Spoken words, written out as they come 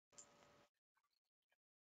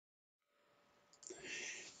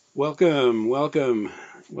Welcome, welcome,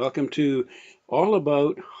 welcome to All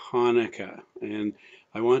About Hanukkah. And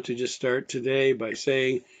I want to just start today by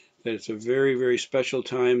saying that it's a very, very special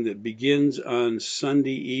time that begins on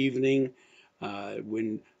Sunday evening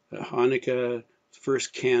when the Hanukkah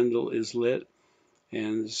first candle is lit.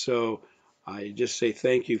 And so I just say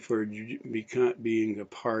thank you for being a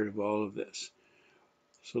part of all of this.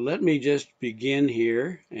 So let me just begin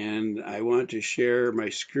here, and I want to share my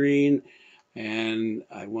screen, and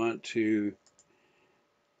I want to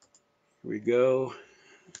here we go.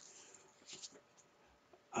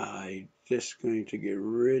 I'm just going to get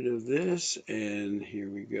rid of this, and here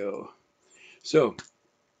we go. So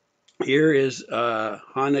here is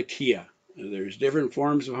Hanukkah. There's different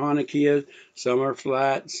forms of Hanukkah. Some are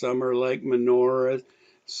flat, some are like menorah,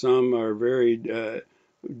 some are very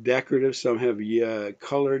decorative, some have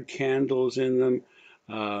colored candles in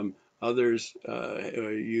them. Others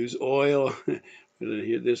use oil.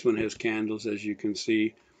 This one has candles, as you can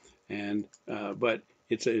see, and but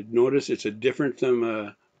notice it's a different than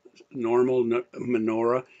a normal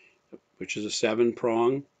menorah, which is a 7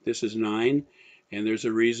 prong. This is 9, and there's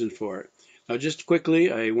a reason for it. Now, just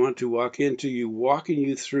quickly, I want to walking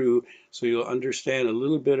you through so you'll understand a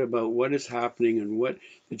little bit about what is happening and what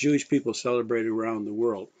the Jewish people celebrate around the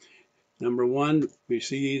world. Number one, we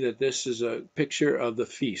see that this is a picture of the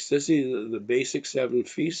feast. This is the basic 7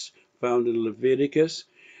 feasts found in Leviticus,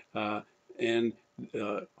 and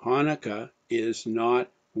Hanukkah is not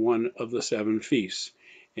one of the 7 feasts.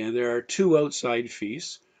 And there are 2 outside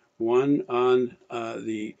feasts, one on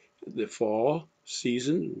the fall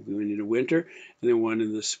season, going into winter, and then one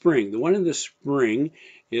in the spring. The one in the spring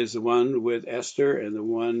is the one with Esther, and the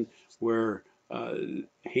one where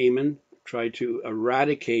Haman tried to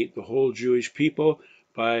eradicate the whole Jewish people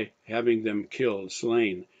by having them killed,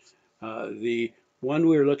 slain. The one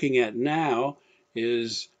we're looking at now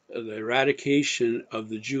is the eradication of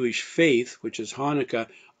the Jewish faith, which is Hanukkah,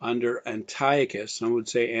 under Antiochus. Some would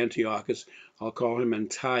say Antiochus. I'll call him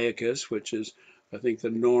Antiochus, which is, I think,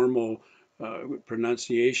 the normal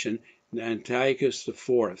pronunciation. Antiochus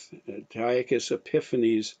IV, Antiochus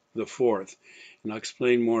Epiphanes IV. And I'll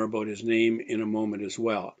explain more about his name in a moment as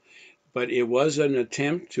well. But it was an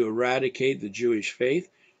attempt to eradicate the Jewish faith,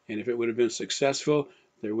 and if it would have been successful,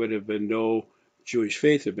 there would have been no Jewish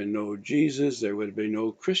faith, there would have been no Jesus, there would have been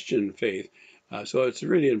no Christian faith. So it's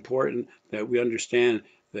really important that we understand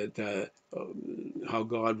that how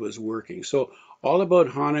God was working. So all about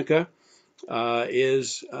Hanukkah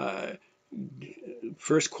is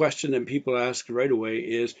first question that people ask right away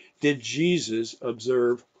is, did Jesus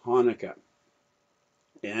observe Hanukkah?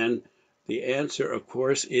 And the answer, of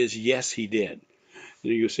course, is yes, he did.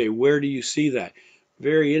 And you say, where do you see that?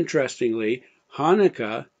 Very interestingly,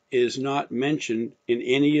 Hanukkah is not mentioned in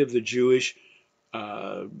any of the Jewish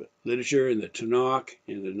literature, in the Tanakh,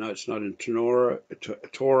 it's not in Torah,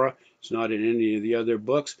 it's not in any of the other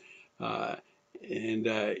books, and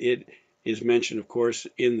it is mentioned, of course,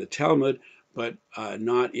 in the Talmud, but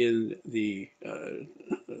not in the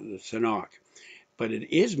Tanakh. But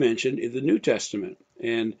it is mentioned in the New Testament,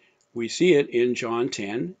 and we see it in John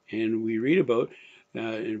 10, and we read about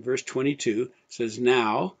in verse 22, it says,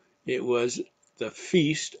 now it was the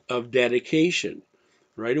feast of dedication.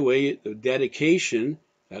 Right away, the dedication,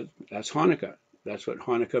 that's Hanukkah. That's what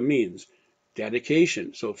Hanukkah means,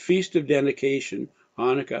 dedication. So feast of dedication,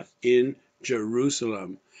 Hanukkah in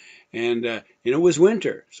Jerusalem. And it was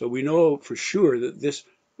winter, so we know for sure that this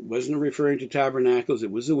wasn't referring to tabernacles.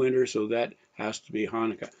 It was the winter, so that has to be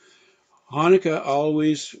Hanukkah. Hanukkah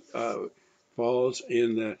always falls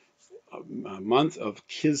in the month of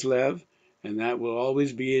Kislev, and that will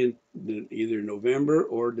always be in either November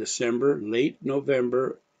or December, late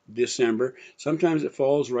November, December. Sometimes it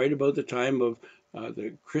falls right about the time of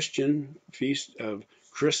the Christian feast of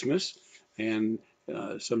Christmas, and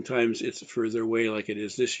sometimes it's further away, like it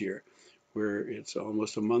is this year, where it's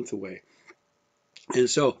almost a month away. And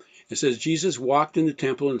so it says, Jesus walked in the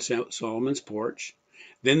temple in Solomon's porch.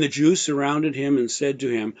 Then the Jews surrounded him and said to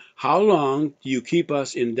him, how long do you keep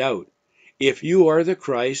us in doubt? If you are the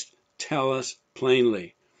Christ, tell us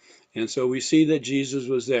plainly. And so we see that Jesus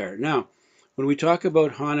was there. Now, when we talk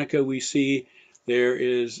about Hanukkah, we see there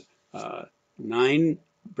is 9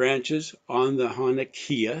 branches on the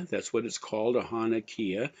Hanukkah. That's what it's called, a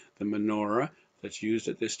Hanukkah, the menorah that's used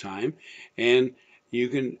at this time. And you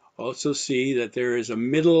can also see that there is a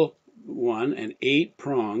middle one and 8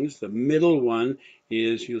 prongs. The middle one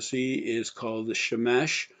is, you'll see, is called the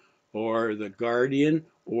shemesh, or the guardian,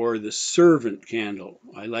 or the servant candle.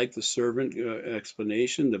 I like the servant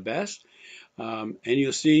explanation the best. And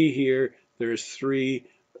you'll see here there's 3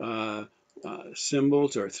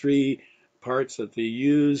 symbols or three parts that they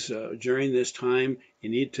use during this time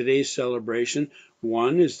in today's celebration.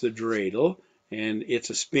 One is the dreidel, and it's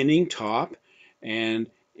a spinning top, and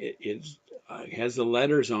it has the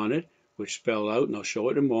letters on it which spell out, and I'll show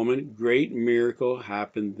it in a moment, great miracle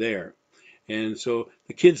happened there. And so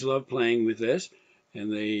the kids love playing with this,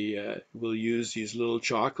 and they will use these little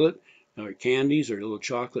chocolate or candies or little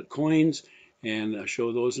chocolate coins, and I'll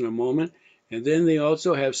show those in a moment. And then they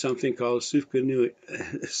also have something called sufganiyot,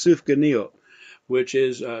 which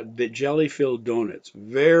is the jelly-filled donuts.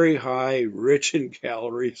 Very high, rich in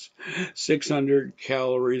calories, 600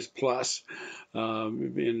 calories plus.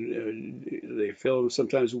 They fill them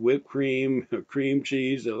sometimes with whipped cream, cream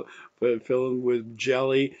cheese. They'll fill them with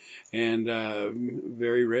jelly, and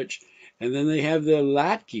very rich. And then they have the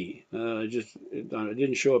latke. I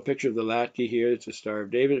didn't show a picture of the latke here. It's a Star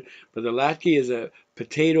of David. But the latke is a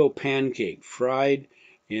potato pancake fried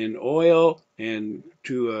in oil and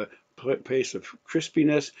to a pace of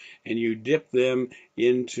crispiness, and you dip them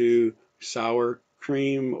into sour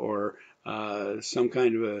cream or some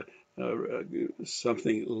kind of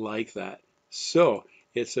something like that. So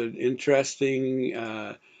it's an interesting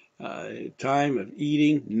time of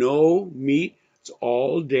eating. No meat. It's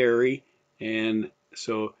all dairy. And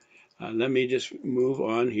so let me just move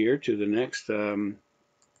on here to the next one.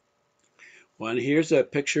 Here's a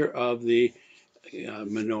picture of the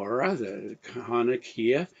menorah, the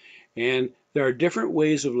Hanukkah, and there are different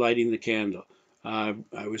ways of lighting the candle. I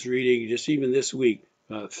was reading just even this week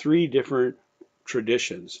 3 different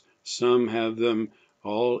traditions. Some have them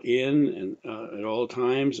all in and at all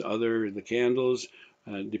times. The candles,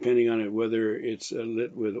 depending on it, whether it's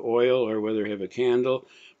lit with oil or whether you have a candle.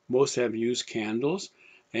 Most have used candles,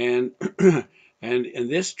 and and in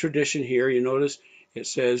this tradition here, you notice it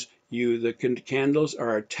says the candles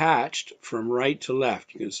are attached from right to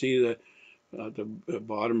left. You can see the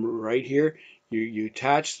bottom right here. You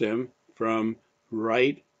attach them from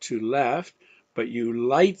right to left, but you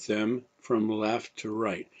light them from left to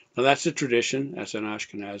right. Now that's a tradition. That's an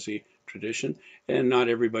Ashkenazi tradition, and not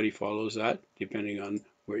everybody follows that, depending on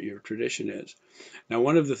where your tradition is. Now,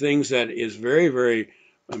 one of the things that is very, very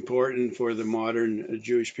important for the modern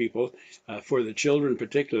Jewish people, for the children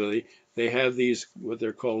particularly, they have these what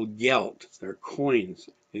they're called gelt. They're coins,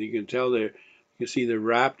 and you can tell you see they're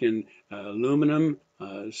wrapped in aluminum,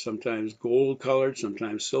 sometimes gold colored,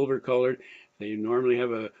 sometimes silver colored. They normally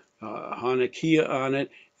have a Hanukkah on it,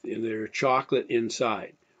 and they're chocolate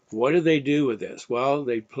inside. What do they do with this? Well,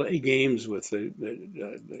 they play games with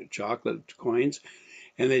the chocolate coins,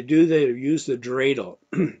 and they use the dreidel.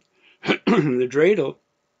 The dreidel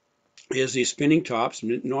is these spinning tops,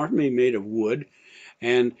 normally made of wood,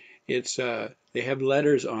 and they have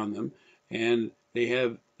letters on them, and they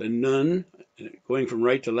have the nun going from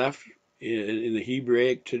right to left in the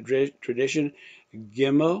Hebraic tradition,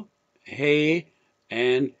 Gimel, Hey,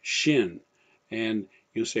 and Shin. And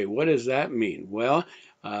you say, what does that mean? Well,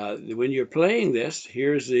 when you're playing this,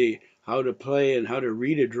 here's how to play and how to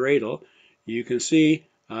read a dreidel. You can see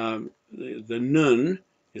the nun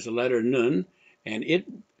is the letter nun, and it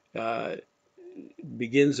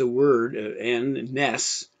begins a word, and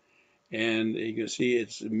Ness, and you can see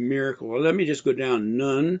it's a miracle. Well, let me just go down.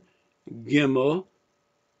 Nun, Gimel,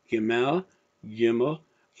 Gimel, Gimel,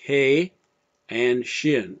 Hey, and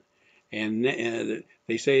Shin. And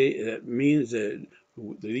they say that means that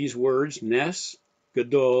these words, Nes,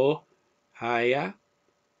 Gadol, Haya,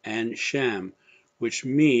 and Sham, which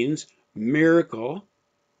means miracle,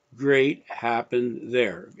 great happened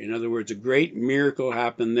there. In other words, a great miracle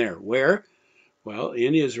happened there. Where? Well,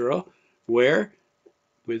 in Israel, where?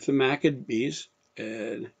 With the Maccabees,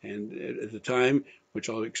 and at the time, which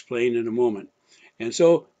I'll explain in a moment. And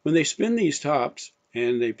so when they spin these tops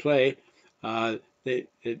and they play, it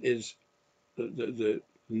is the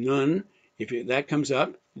nun. If that comes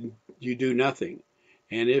up, you do nothing.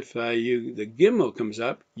 And if the gimel comes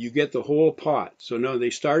up, you get the whole pot. So no,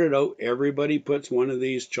 they started out, everybody puts one of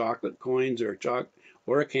these chocolate coins or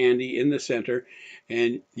a candy in the center,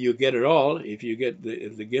 and you get it all if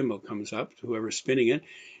the gimel comes up, whoever's spinning it.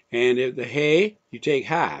 And if the hay, you take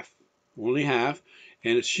half, only half,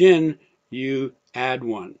 and a shin, you add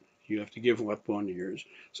one. You have to give up one of yours.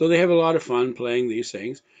 So they have a lot of fun playing these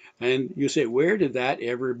things. And you say, where did that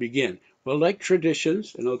ever begin? Well, like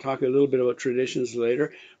traditions, and I'll talk a little bit about traditions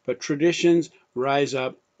later, but traditions rise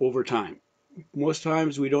up over time. Most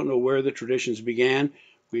times we don't know where the traditions began.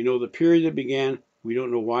 We know the period that began. We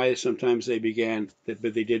don't know why sometimes they began,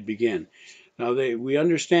 but they did begin. Now, we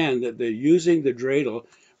understand that using the dreidel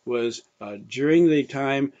was during the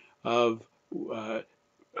time of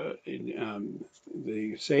the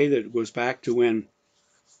they say that it goes back to when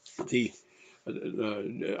the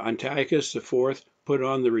Antiochus IV put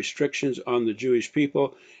on the restrictions on the Jewish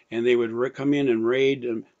people, and they would come in and raid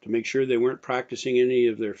them to make sure they weren't practicing any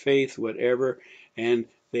of their faith, whatever. And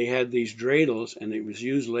they had these dreidels, and it was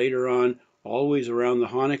used later on, always around the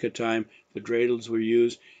Hanukkah time. The dreidels were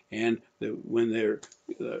used, and when they're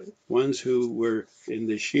the ones who were in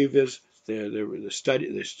the shivas, there were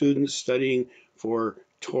the students studying for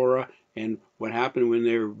Torah, and what happened when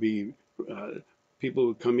there would be people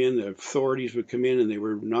would come in, the authorities would come in, and they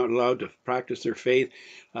were not allowed to practice their faith.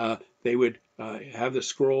 They would have the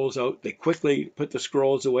scrolls out. They quickly put the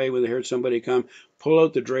scrolls away when they heard somebody come, pull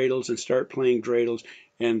out the dreidels and start playing dreidels.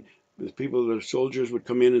 And the soldiers would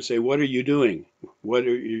come in and say, "What are you doing? What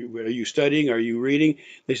are you studying? Are you reading?"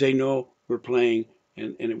 They say, "No, we're playing."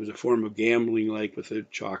 And it was a form of gambling, like with the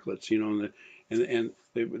chocolates, and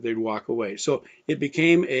they'd walk away. So it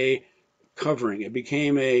became a covering. It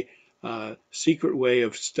became a secret way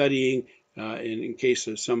of studying in case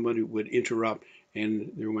somebody would interrupt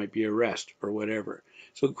and there might be arrest or whatever.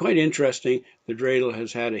 So quite interesting. The dreidel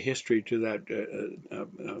has had a history to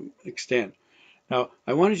that extent. Now,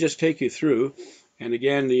 I want to just take you through, and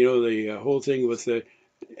again, the whole thing with the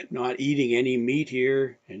not eating any meat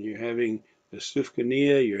here, and you're having the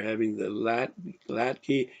sufganiyah, you're having the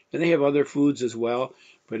latke, and they have other foods as well,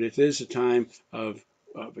 but it is a time of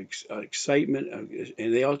excitement,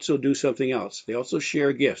 and they also do something else. They also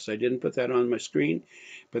share gifts. I didn't put that on my screen,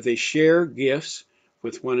 but they share gifts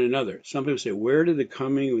with one another. Some people say, where did the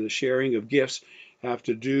coming with the sharing of gifts have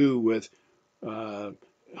to do with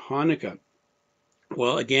Hanukkah?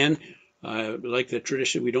 Well, again, like the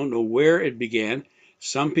tradition, we don't know where it began.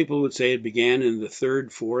 Some people would say it began in the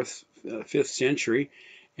 3rd, 4th, 5th century,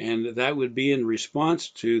 and that would be in response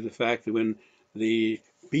to the fact that when the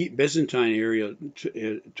Byzantine area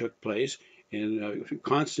took place, and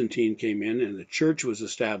Constantine came in, and the church was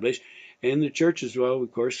established, and the church as well,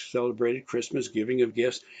 of course, celebrated Christmas, giving of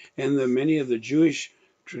gifts, and many of the Jewish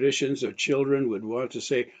traditions of children would want to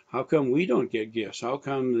say, how come we don't get gifts? How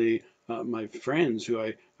come my friends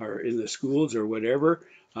who are in the schools or whatever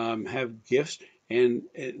have gifts? And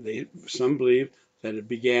some believe that it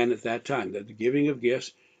began at that time, that the giving of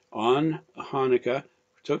gifts on Hanukkah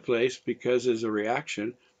took place because as a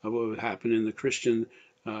reaction of what would happen in the Christian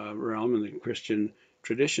realm and the Christian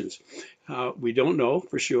traditions. We don't know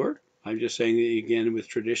for sure. I'm just saying that, again, with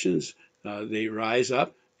traditions, they rise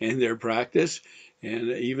up and they're practiced. And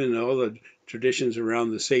even all the traditions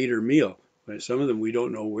around the Seder meal, some of them we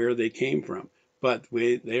don't know where they came from, but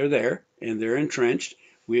they're there and they're entrenched.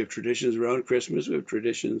 We have traditions around Christmas. We have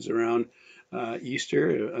traditions around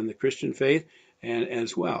Easter and the Christian faith, and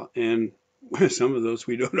as well. And some of those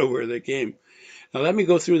we don't know where they came. Now let me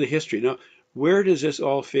go through the history. Now, where does this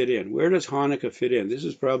all fit in? Where does Hanukkah fit in? This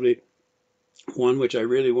is probably one which I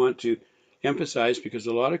really want to emphasize because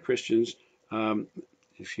a lot of Christians,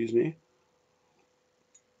 excuse me,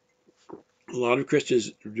 a lot of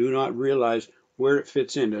Christians do not realize where it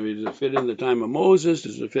fits in. I mean, does it fit in the time of Moses?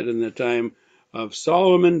 Does it fit in the time of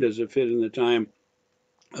Solomon? Does it fit in the time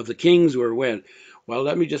of the kings or when? Well,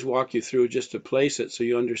 let me just walk you through just to place it so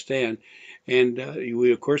you understand. And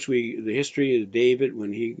of course, the history of David,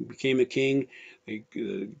 when he became a king,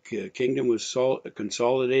 the kingdom was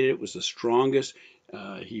consolidated. It was the strongest.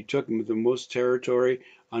 He took the most territory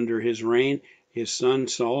under his reign. His son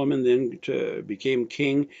Solomon then became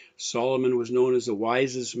king. Solomon was known as the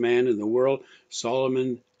wisest man in the world.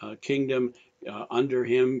 Solomon kingdom under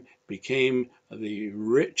him became the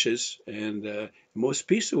richest and most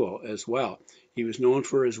peaceable as well. He was known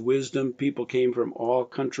for his wisdom. People came from all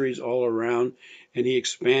countries all around, and he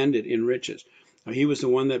expanded in riches. Now, he was the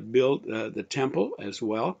one that built the temple as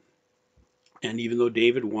well. And even though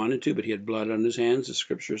David wanted to, but he had blood on his hands, the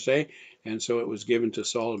scriptures say, and so it was given to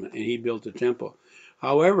Solomon, and he built the temple.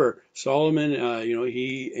 However, Solomon,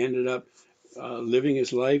 he ended up living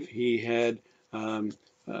his life. He had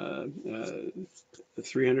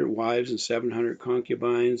 300 wives and 700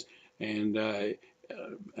 concubines, and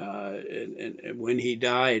when he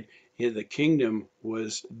died, the kingdom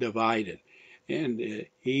was divided, and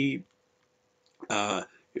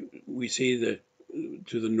we see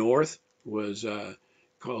to the north was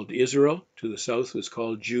called Israel, to the south was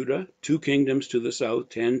called Judah, 2 kingdoms to the south,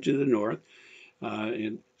 10 to the north,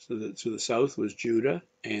 and so to the south was Judah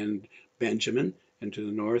and Benjamin, and to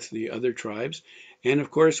the north the other tribes. And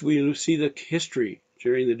of course we see the history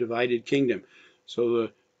during the divided kingdom. So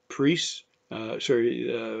the priests,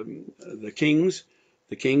 the kings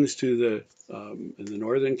to in the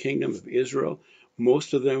northern kingdom of Israel,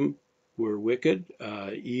 most of them were wicked,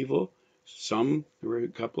 evil. There were a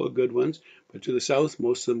couple of good ones, but to the south,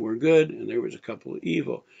 most of them were good, and there was a couple of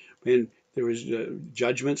evil. And there was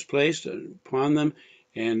judgments placed upon them,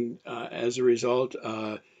 and as a result,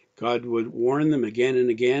 God would warn them again and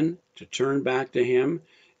again to turn back to Him.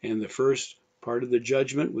 And the first part of the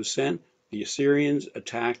judgment was sent. The Assyrians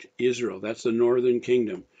attacked Israel. That's the northern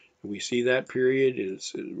kingdom. We see that period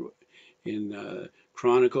in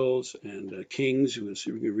Chronicles and Kings. We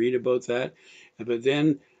can read about that. But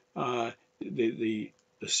then the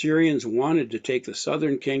Assyrians wanted to take the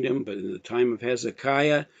southern kingdom, but in the time of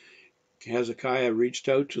Hezekiah, Hezekiah reached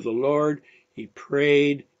out to the Lord. He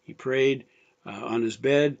prayed on his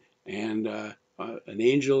bed, and an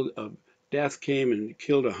angel of death came and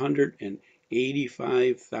killed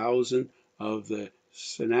 185,000 of the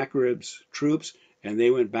Sennacherib's troops, and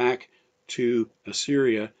they went back to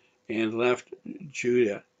Assyria and left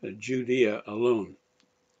Judea alone.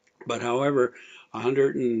 But however,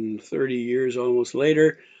 130 years almost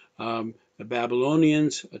later, the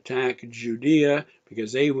Babylonians attacked Judea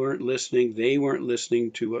because they weren't listening. They weren't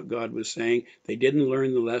listening to what God was saying. They didn't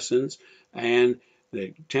learn the lessons, and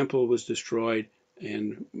the temple was destroyed,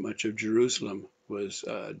 and much of Jerusalem was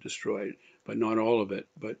destroyed, but not all of it.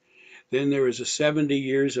 But then there was a 70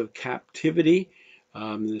 years of captivity.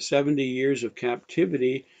 The 70 years of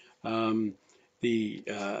captivity, they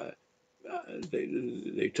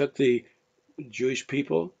took the Jewish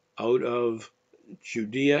people out of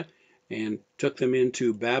Judea and took them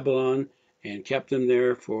into Babylon and kept them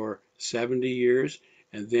there for 70 years.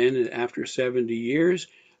 And then after 70 years,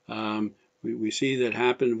 we see that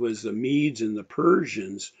happened was the Medes and the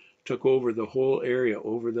Persians took over the whole area,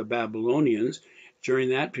 over the Babylonians. During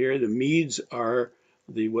that period, the Medes are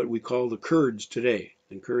what we call the Kurds today.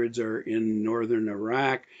 The Kurds are in northern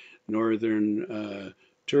Iraq, northern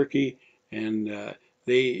Turkey, and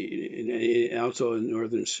they also in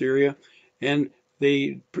northern Syria, and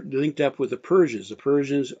they linked up with the Persians. The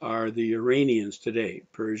Persians are the Iranians today.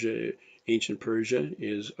 Ancient Persia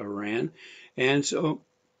is Iran, and so,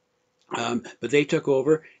 but they took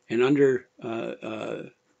over, and under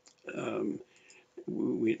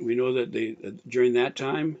we know that during that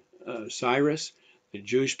time, Cyrus, the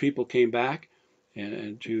Jewish people came back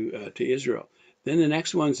and to Israel. Then the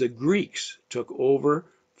next ones, the Greeks took over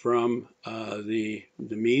from the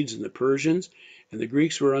Medes and the Persians, and the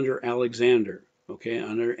Greeks were under Alexander. Okay,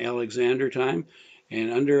 under Alexander time,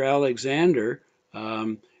 and under Alexander,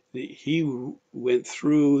 he went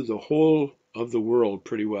through the whole of the world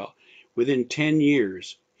pretty well. Within 10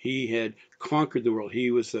 years, he had conquered the world.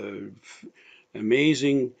 He was an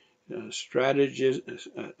amazing strategist,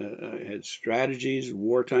 had strategies,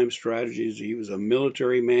 wartime strategies. He was a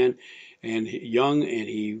military man, and young, and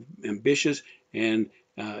he ambitious, and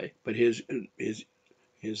but his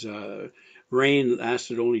reign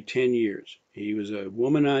lasted only 10 years. He was a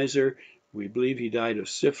womanizer. We believe he died of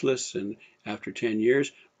syphilis and after 10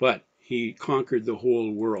 years, but he conquered the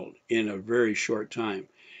whole world in a very short time.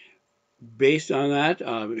 Based on that,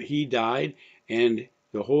 he died, and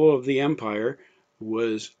the whole of the empire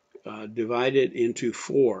was divided into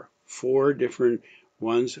four different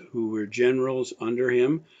ones who were generals under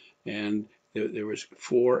him, and there was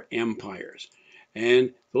 4 empires.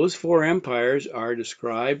 And those 4 empires are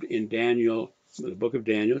described in Daniel, the book of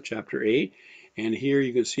Daniel, chapter 8. And here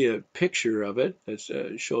you can see a picture of it that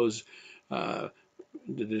shows the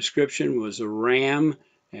description was a ram,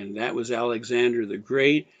 and that was Alexander the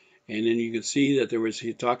Great. And then you can see that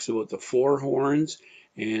he talks about the 4 horns,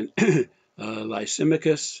 and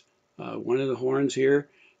Lysimachus, one of the horns here,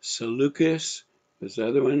 Seleucus, there's the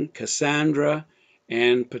other one, Cassandra,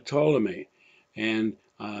 and Ptolemy. And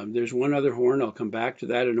there's one other horn. I'll come back to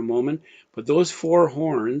that in a moment. But those 4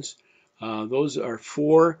 horns, those are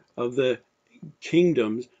 4 of the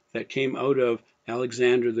kingdoms that came out of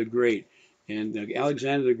Alexander the Great. And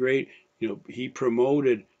Alexander the Great, he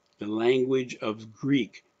promoted the language of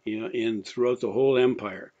Greek, throughout the whole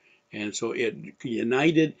empire. And so it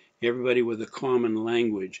united everybody with a common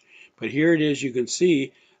language. But here it is, you can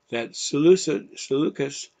see that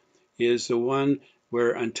Seleucus is the one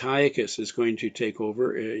where Antiochus is going to take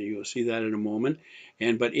over. You'll see that in a moment.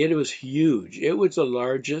 But it was huge. It was the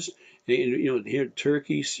largest. Here,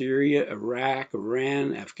 Turkey, Syria, Iraq,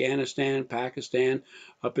 Iran, Afghanistan, Pakistan,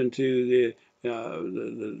 up into the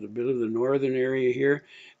bit of the northern area here.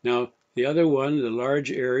 Now, the other one, the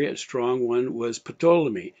large area, strong one, was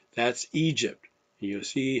Ptolemy. That's Egypt. You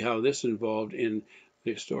see how this involved in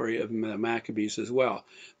the story of the Maccabees as well.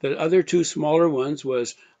 The other 2 smaller ones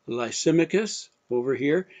was Lysimachus over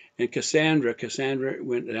here, and Cassandra. Cassandra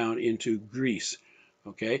went down into Greece.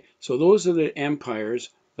 Okay, so those are the empires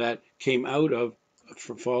that came out of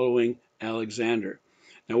following Alexander.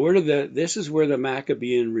 Now, this is where the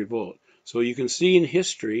Maccabean revolt. So you can see in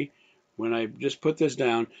history, when I just put this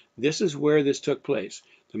down, this is where this took place.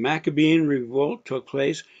 The Maccabean revolt took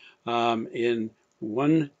place in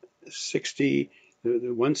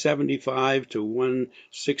 175 to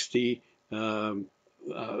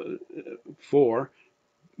 164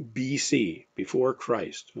 BC, before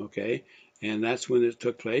Christ, okay? And that's when it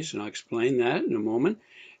took place, and I'll explain that in a moment.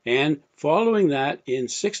 And following that, in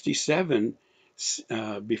 67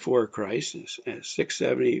 before Christ,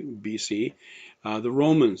 670 BC, the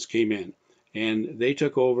Romans came in, and they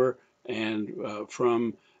took over, and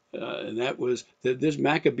and that was, this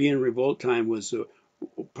Maccabean revolt time was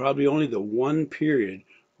probably only the one period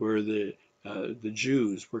where the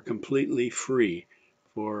Jews were completely free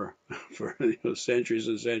for centuries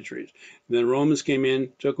and centuries. And then Romans came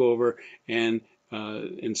in, took over, and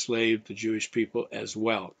enslaved the Jewish people as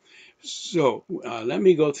well. So let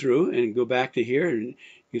me go through and go back to here, and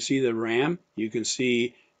you see the ram, you can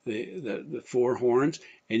see the four horns,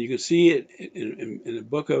 and you can see it in the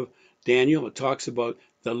book of Daniel. It talks about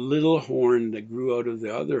the little horn that grew out of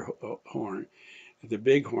the other horn, the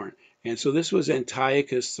big horn. And so this was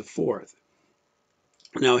Antiochus IV.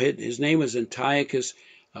 Now, his name was Antiochus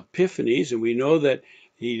Epiphanes, and we know that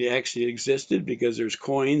he actually existed because there's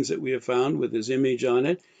coins that we have found with his image on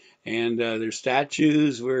it, and there's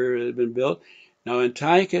statues where it had been built. Now,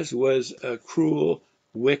 Antiochus was a cruel,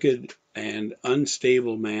 wicked, and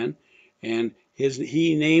unstable man, and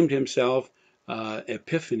he named himself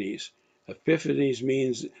Epiphanes. Epiphanes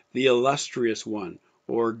means the illustrious one,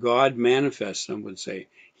 or God manifest, some would say.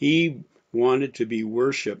 He wanted to be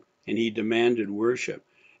worshipped, and he demanded worship.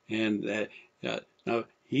 And now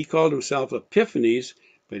he called himself Epiphanes,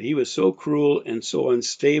 but he was so cruel and so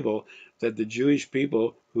unstable that the Jewish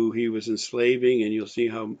people who he was enslaving, and you'll see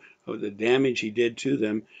how the damage he did to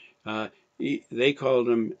them, they called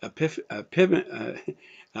him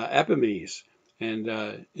Epimanes, and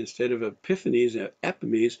instead of Epiphanes,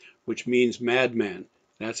 Epimanes, which means madman.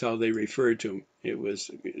 That's how they referred to him. It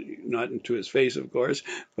was not into his face, of course,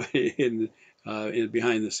 but in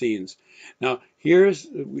behind the scenes. Now, here's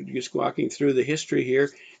just walking through the history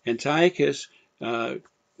here. Antiochus the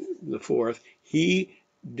fourth, he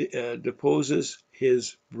deposes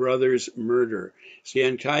his brother's murder. See,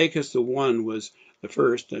 Antiochus the one was the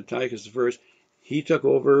first. Antiochus the first, he took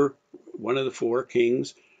over one of the four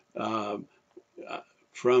kings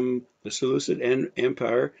from the Seleucid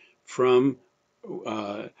Empire, from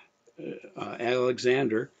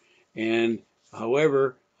Alexander, and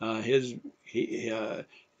however,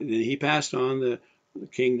 he passed on the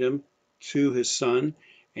kingdom to his son,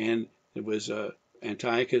 and it was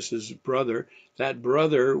Antiochus's brother. That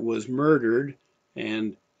brother was murdered,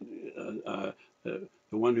 and the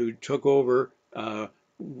one who took over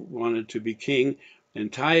wanted to be king.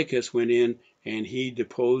 Antiochus went in and he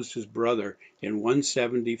deposed his brother in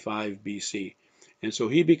 175 BC. And so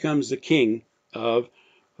he becomes the king of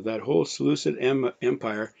that whole Seleucid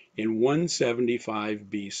Empire in 175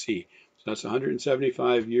 BC. So that's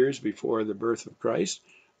 175 years before the birth of Christ,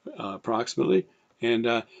 approximately. And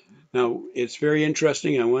now it's very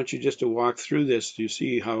interesting. I want you just to walk through this to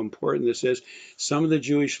see how important this is. Some of the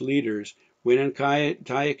Jewish leaders, when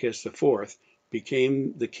Antiochus IV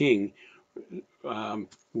became the king,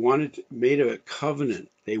 made a covenant.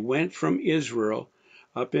 They went from Israel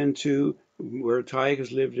up into where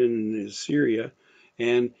Antiochus lived in Syria,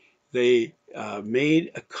 and they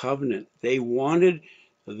made a covenant. They wanted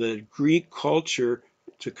the Greek culture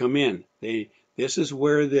to come in. This is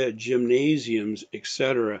where the gymnasiums,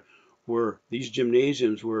 etc., were. These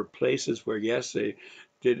gymnasiums were places where, yes, they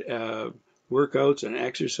did workouts and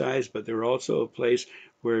exercise, but they were also a place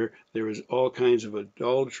where there was all kinds of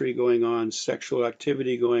adultery going on, sexual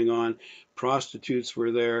activity going on, prostitutes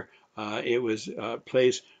were there. It was a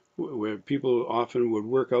place where people often would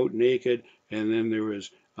work out naked, and then there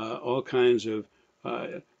was all kinds of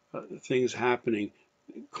things happening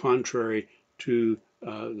contrary to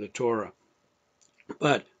the Torah.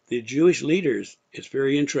 But the Jewish leaders, it's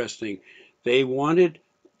very interesting. They wanted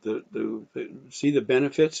see the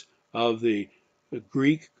benefits of the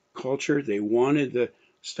Greek culture. They wanted the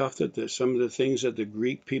stuff that some of the things that the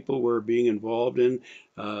Greek people were being involved in,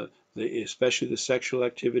 especially the sexual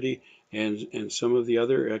activity and some of the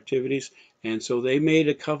other activities. And so they made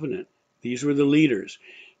a covenant. These were the leaders.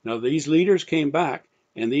 Now these leaders came back,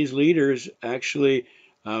 and these leaders actually,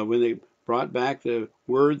 when they brought back the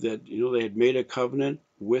word that they had made a covenant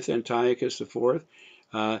with Antiochus IV,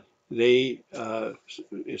 they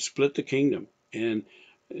split the kingdom, and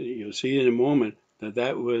you'll see in a moment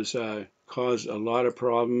that was caused a lot of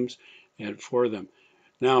problems for them.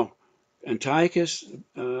 Now, Antiochus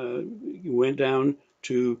went down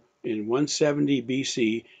in 170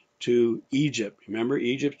 BC to Egypt. Remember,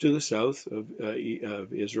 Egypt to the south of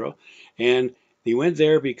Israel. And he went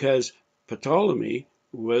there because Ptolemy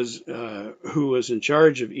who was in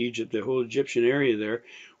charge of Egypt, the whole Egyptian area there,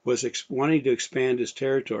 was wanting to expand his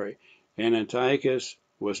territory. And Antiochus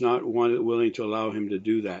was not willing to allow him to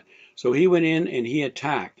do that. So he went in and he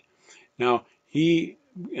attacked. Now, he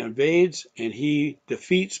invades and he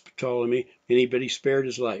defeats Ptolemy, but he spared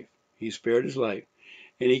his life. He spared his life.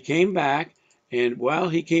 And he came back, and while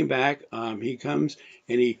he came back, he comes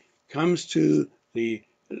to the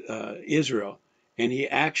Israel, and he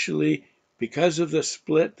actually, because of the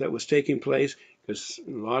split that was taking place, because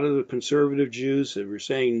a lot of the conservative Jews that were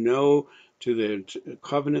saying no to the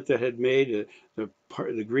covenant that had made, the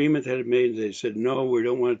agreement that had made, they said no, we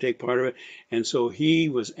don't want to take part of it, and so he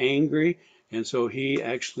was angry, and so he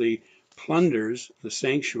actually plunders the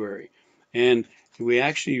sanctuary, and we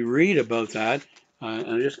actually read about that.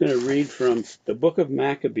 I'm just going to read from the book of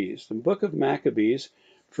Maccabees. The book of Maccabees,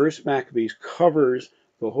 First Maccabees, covers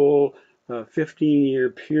the whole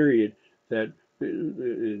 15-year period that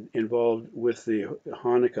involved with the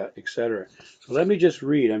Hanukkah, etc. So let me just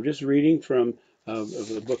read. I'm just reading from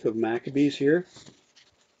the book of Maccabees here.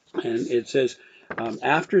 And it says,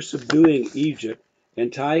 after subduing Egypt,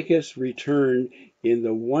 Antiochus returned in the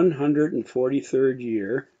 143rd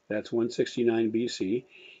year, that's 169 BC.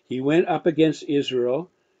 He went up against Israel,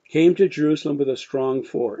 came to Jerusalem with a strong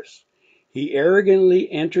force. He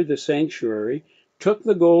arrogantly entered the sanctuary, took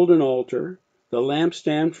the golden altar, the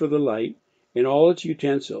lampstand for the light, and all its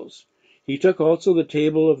utensils. He took also the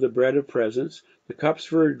table of the bread of presence, the cups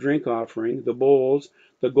for a drink offering, the bowls,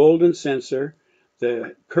 the golden censer,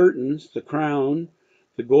 the curtains, the crown,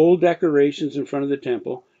 the gold decorations in front of the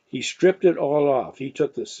temple. He stripped it all off. He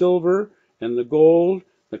took the silver and the gold,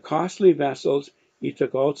 the costly vessels. He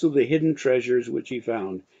took also the hidden treasures which he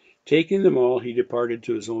found. Taking them all, he departed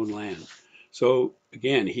to his own land. So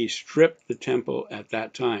again, he stripped the temple at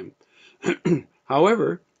that time.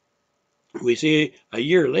 However, we see a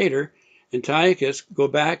year later, Antiochus go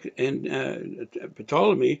back, and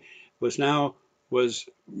Ptolemy was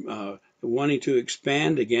wanting to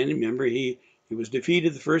expand again. Remember, he was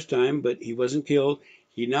defeated the first time, but he wasn't killed.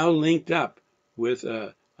 He now linked up with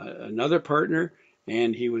another partner,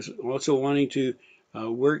 and he was also wanting to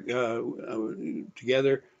work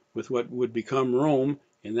together with what would become Rome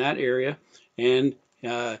in that area. And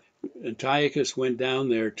Antiochus went down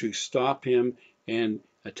there to stop him and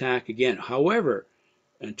attack again. However,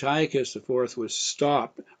 Antiochus IV was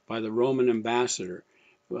stopped by the Roman ambassador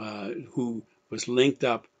who was linked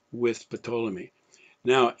up with Ptolemy.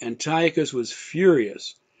 Now, Antiochus was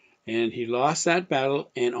furious, and he lost that battle,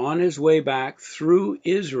 and on his way back through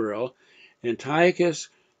Israel, Antiochus,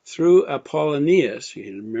 through Apollonius,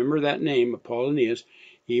 you remember that name, Apollonius,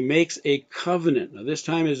 he makes a covenant. Now, this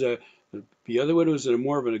time the other one was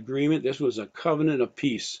more of an agreement. This was a covenant of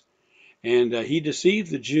peace. And he deceived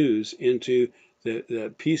the Jews into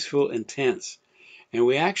the peaceful intents. And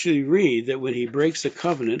we actually read that when he breaks the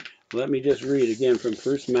covenant, let me just read again from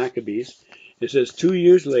First Maccabees. It says, 2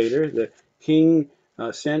 years later, the king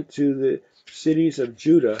sent to the cities of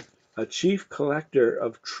Judah a chief collector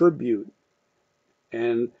of tribute,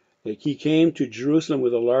 and he came to Jerusalem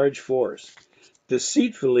with a large force.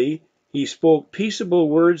 Deceitfully, he spoke peaceable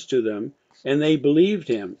words to them, and they believed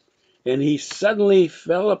him. And he suddenly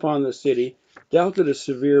fell upon the city, dealt it a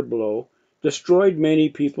severe blow, destroyed many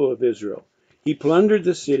people of Israel. He plundered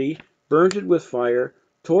the city, burnt it with fire,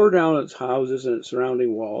 tore down its houses and its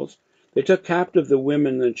surrounding walls. They took captive the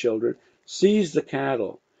women and children, seized the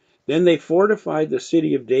cattle. Then they fortified the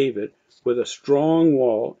city of David with a strong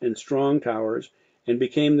wall and strong towers, and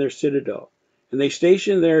became their citadel. And they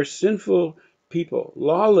stationed there sinful people,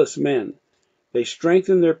 lawless men. They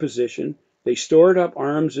strengthened their position. They stored up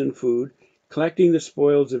arms and food, collecting the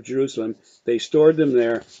spoils of Jerusalem. They stored them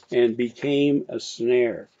there and became a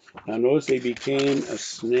snare. Now notice they became a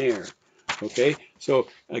snare. Okay, so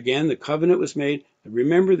again, the covenant was made.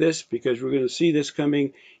 Remember this, because we're going to see this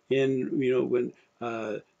coming in, when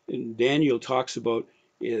Daniel talks about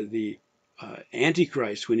the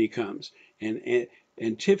Antichrist when he comes. And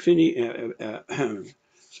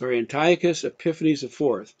Antiochus Epiphanes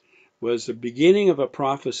IV was the beginning of a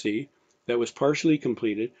prophecy that was partially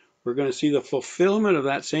completed. We're going to see the fulfillment of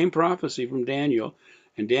that same prophecy from Daniel.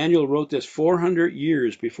 And Daniel wrote this 400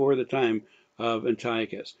 years before the time of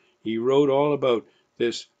Antiochus. He wrote all about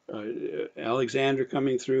this Alexander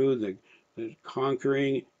coming through, the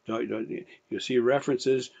conquering. You see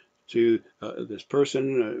references to this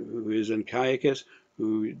person who is Antiochus,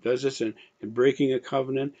 who does this in breaking a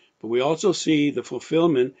covenant. But we also see the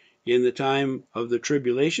fulfillment in the time of the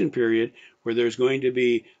tribulation period, where there's going to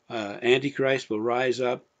be Antichrist will rise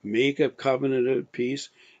up, make a covenant of peace,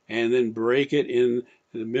 and then break it in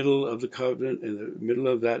the middle of the covenant, in the middle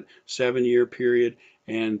of that 7-year period,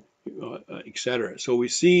 and etc. So we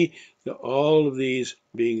see all of these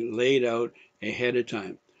being laid out ahead of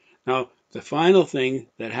time. Now, the final thing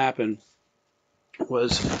that happened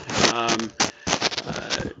was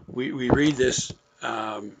we read this.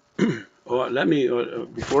 Let me,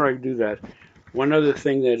 before I do that, one other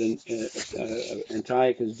thing that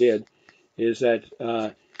Antiochus did is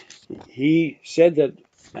that he said that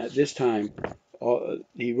at this time,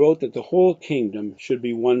 he wrote that the whole kingdom should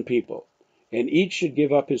be one people, and each should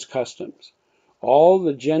give up his customs. All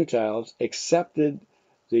the Gentiles accepted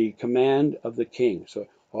the command of the king. So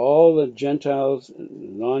all the Gentiles,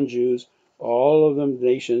 non-Jews, all of them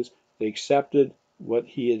nations, they accepted what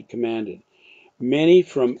he had commanded. Many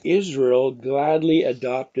from Israel gladly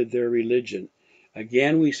adopted their religion.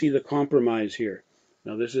 Again, we see the compromise here.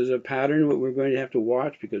 Now, this is a pattern that we're going to have to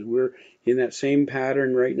watch, because we're in that same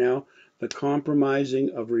pattern right now, the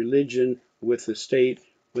compromising of religion with the state,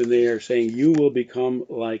 when they are saying, you will become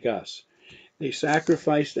like us. They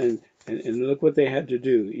sacrificed, and look what they had to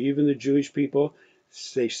do. Even the Jewish people,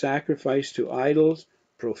 they sacrificed to idols,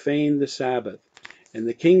 profaned the Sabbath. And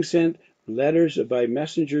the king sent letters by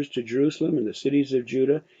messengers to Jerusalem and the cities of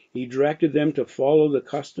Judah. He directed them to follow the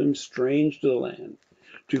customs strange to the land,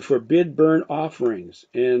 to forbid burnt offerings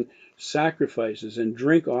and sacrifices and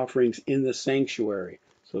drink offerings in the sanctuary.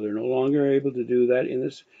 So they're no longer able to do that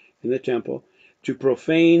in the temple. To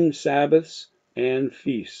profane Sabbaths and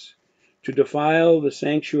feasts, to defile the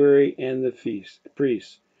sanctuary and the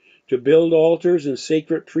priests, to build altars and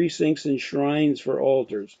sacred precincts and shrines for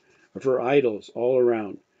altars, for idols all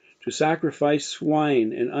around, to sacrifice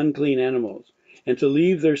swine and unclean animals, and to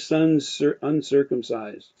leave their sons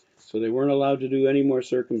uncircumcised. So they weren't allowed to do any more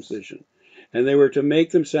circumcision. And they were to make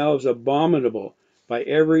themselves abominable by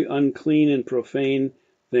every unclean and profane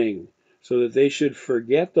thing, so that they should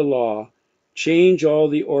forget the law, change all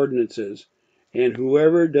the ordinances, and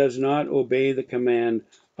whoever does not obey the command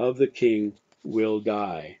of the king will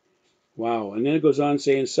die. Wow. And then it goes on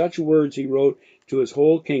saying, such words he wrote to his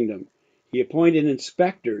whole kingdom. He appointed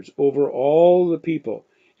inspectors over all the people,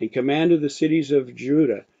 and commanded the cities of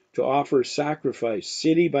Judah to offer sacrifice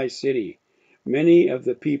city by city. Many of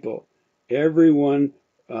the people, every one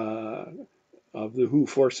who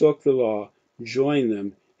forsook the law, joined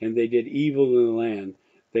them, and they did evil in the land.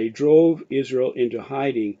 They drove Israel into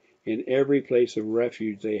hiding in every place of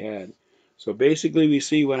refuge they had. So basically, we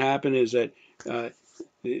see what happened is that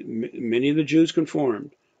many of the Jews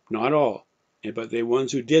conformed, not all, but the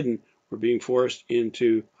ones who didn't were being forced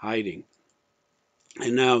into hiding.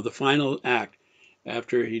 And now the final act,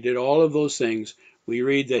 after he did all of those things, we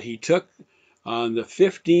read that he took on the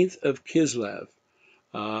 15th of Kislev,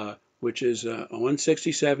 which is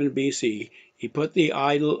 167 BC, he put the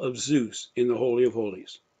idol of Zeus in the Holy of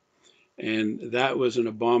Holies. And that was an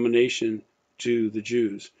abomination to the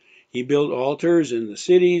Jews. He built altars in the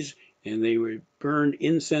cities, and they were burned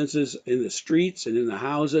incenses in the streets and in the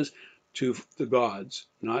houses to the gods,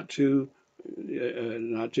 not to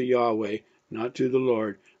Yahweh, not to the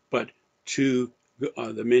Lord, but to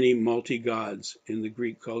the many multi-gods in the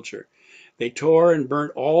Greek culture. They tore and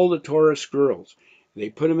burnt all the Torah scrolls. They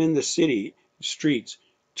put them in the city streets,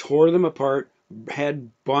 tore them apart,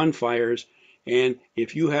 had bonfires, and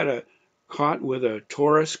if you had caught with a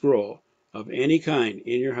Torah scroll of any kind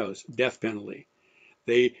in your house, death penalty.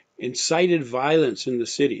 They incited violence in the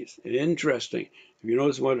cities. Interesting. If you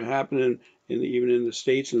notice what happened even in the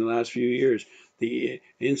States in the last few years, the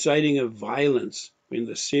inciting of violence in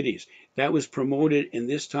the cities, that was promoted in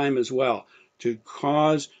this time as well, to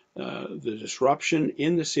cause the disruption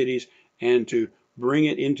in the cities and to bring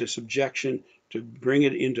it into subjection, to bring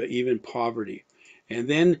it into even poverty. And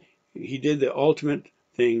then he did the ultimate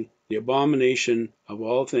thing, the abomination of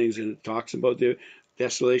all things, and it talks about the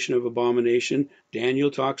desolation of abomination.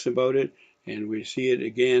 Daniel talks about it, and we see it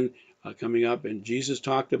again coming up, and Jesus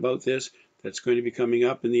talked about this. That's going to be coming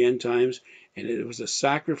up in the end times, and it was a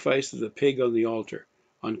sacrifice of the pig on the altar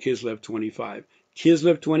on Kislev 25.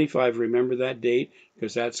 Kislev 25, remember that date,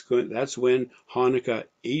 because that's when Hanukkah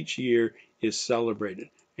each year is celebrated,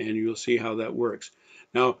 and you'll see how that works.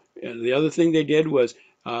 Now, the other thing they did was,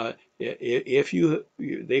 if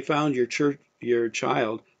they found your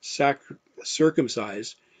child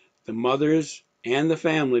circumcised, the mothers and the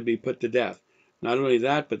family be put to death. Not only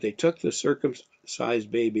that, but they took the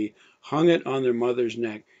circumcised baby, hung it on their mother's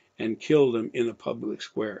neck, and killed them in the public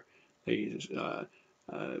square.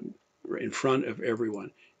 in front of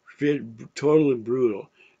everyone. Totally brutal.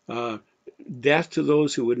 Uh, Death to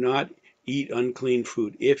those who would not eat unclean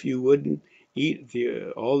food. If you wouldn't eat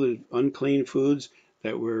all the unclean foods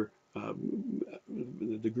that were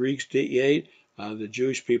the Greeks ate, the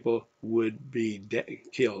Jewish people would be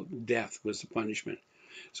killed. Death was the punishment.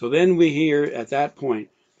 So then we hear at that point,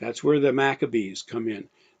 that's where the Maccabees come in.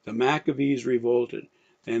 The Maccabees revolted,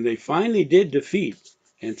 and they finally did defeat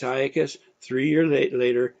Antiochus 3 years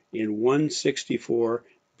later in 164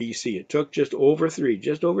 BC. It took just over 3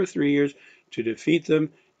 years to defeat them,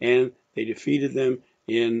 and they defeated them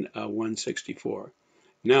in 164.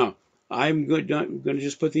 Now, I'm going to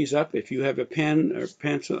just put these up. If you have a pen or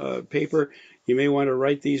pencil, paper, you may want to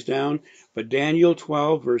write these down. But Daniel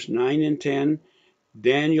 12, verse 9 and 10,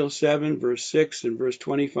 Daniel 7, verse 6 and verse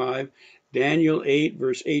 25, Daniel 8,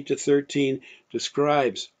 verse 8 to 13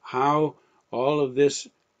 describes how all of this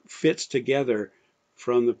fits together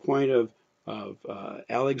from the point of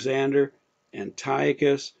Alexander,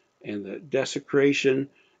 Antiochus, and the desecration,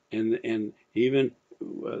 and even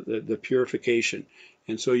the purification.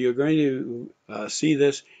 And so you're going to see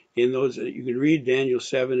this in those. You can read Daniel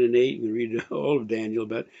 7 and 8. You can read all of Daniel,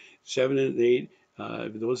 but 7 and 8,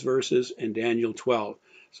 those verses, and Daniel 12.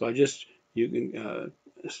 So you can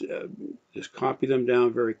just copy them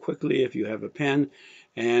down very quickly if you have a pen,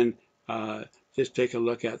 and just take a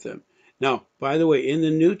look at them. Now, by the way, in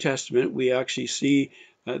the New Testament, we actually see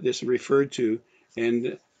this referred to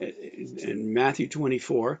in Matthew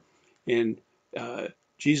 24, and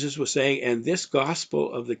Jesus was saying, and this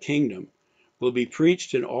gospel of the kingdom will be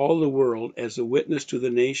preached in all the world as a witness to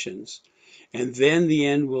the nations, and then the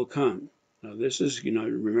end will come. Now, this is,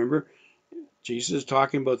 remember, Jesus is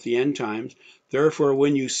talking about the end times. Therefore,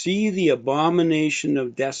 when you see the abomination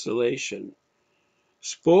of desolation,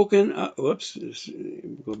 spoken of,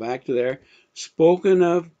 go back to there, spoken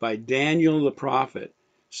of by Daniel the prophet,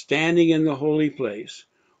 standing in the holy place,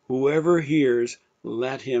 whoever hears,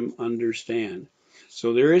 let him understand.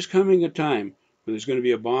 So there is coming a time when there's going to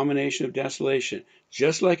be abomination of desolation,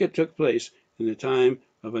 just like it took place in the time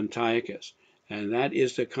of Antiochus. And that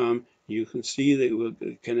is to come. You can see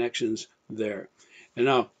the connections there. And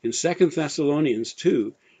now, in 2 Thessalonians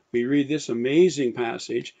 2, we read this amazing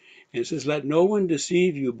passage, and it says, let no one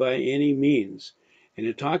deceive you by any means. And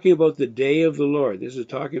it's talking about the day of the Lord. This is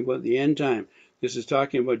talking about the end time. This is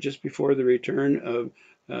talking about just before the return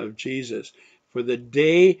of Jesus. For the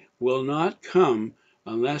day will not come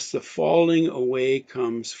unless the falling away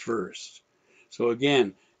comes first. So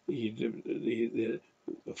again, the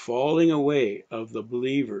falling away of the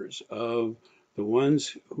believers, of the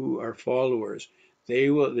ones who are followers,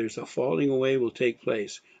 there's a falling away will take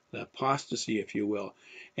place, the apostasy, if you will.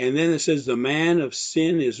 And then it says, the man of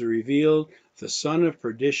sin is revealed, the son of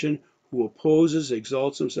perdition, who opposes,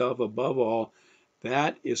 exalts himself above all.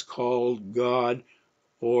 That is called God,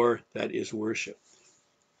 or that is worship.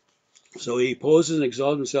 So he opposes and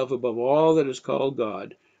exalts himself above all that is called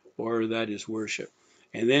God, or that is worship.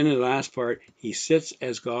 And then in the last part, he sits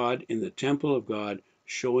as God in the temple of God,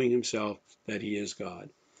 showing himself that he is God.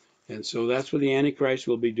 And so that's what the Antichrist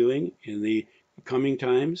will be doing in the coming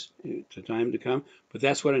times, the time to come. But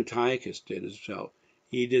that's what Antiochus did as well.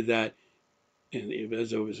 He did that, and it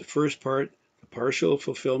was the first part, the partial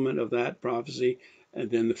fulfillment of that prophecy, and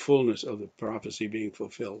then the fullness of the prophecy being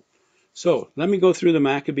fulfilled. So let me go through the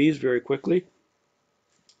Maccabees very quickly,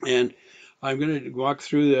 and I'm going to walk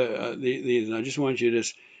through these. And I just want you to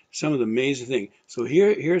some of the amazing things. So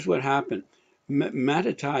here's what happened.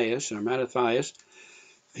 Mattathias,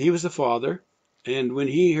 he was the father, and when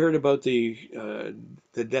he heard about the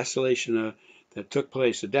desolation that took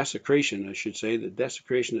place, the desecration, I should say, the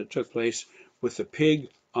desecration that took place with the pig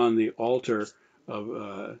on the altar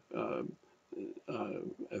of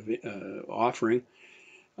offering,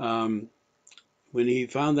 when he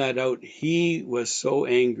found that out, he was so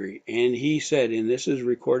angry, and he said, and this is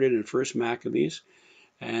recorded in First Maccabees,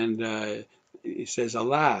 and he says,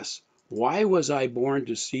 alas, why was I born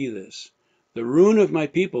to see this? The ruin of my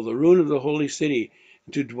people, the ruin of the holy city,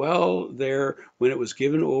 to dwell there when it was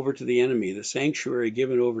given over to the enemy, the sanctuary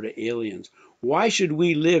given over to aliens. Why should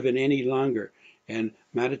we live in any longer? And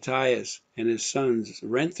Mattathias and his sons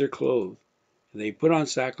rent their clothes, and they put on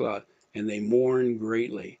sackcloth, and they mourn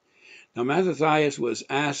greatly. Now Mattathias was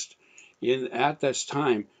asked at this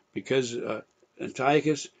time, because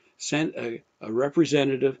Antiochus sent a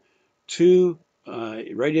representative to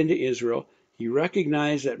right into Israel. He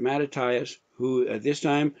recognized that Mattathias, who at this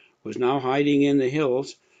time was now hiding in the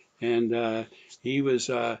hills, and he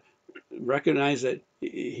was recognized that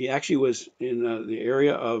he actually was in the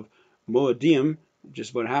area of Moadim,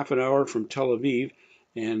 just about half an hour from Tel Aviv,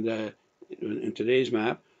 and in today's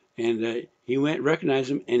map, and he went,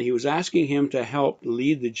 recognized him, and he was asking him to help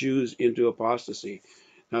lead the Jews into apostasy.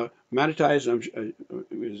 Now, Mattathias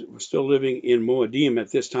was still living in Moadim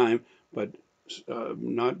at this time, but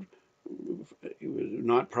not he was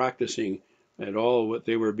not practicing at all what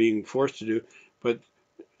they were being forced to do. But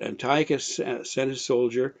Antiochus sent his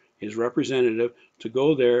soldier, his representative, to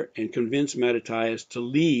go there and convince Mattathias to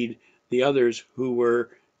lead the others who were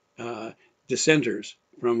dissenters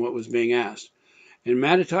from what was being asked. And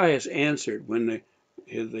Mattathias answered when the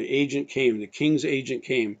agent came, the king's agent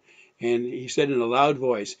came, and he said in a loud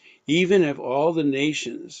voice, "Even if all the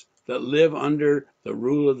nations that live under the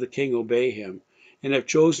rule of the king obey him, and have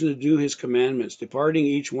chosen to do his commandments, departing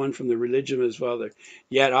each one from the religion of his father,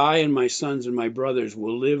 yet I and my sons and my brothers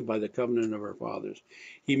will live by the covenant of our fathers."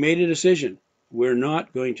 He made a decision. We're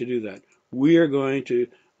not going to do that. We are going to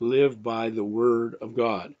live by the word of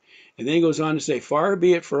God. And then he goes on to say, "Far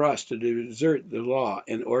be it for us to desert the law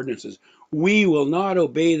and ordinances. We will not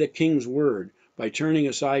obey the king's word by turning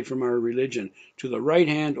aside from our religion to the right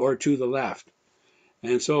hand or to the left."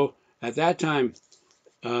 And so at that time,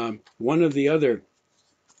 one of the other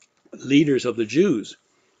leaders of the Jews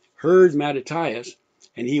heard Mattathias,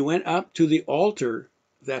 and he went up to the altar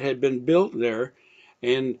that had been built there,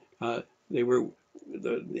 and the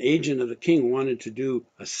agent of the king wanted to do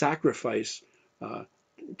a sacrifice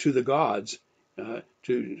to the gods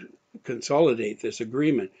to consolidate this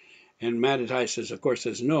agreement. And Mattathias, of course,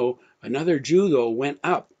 says no. Another Jew, though, went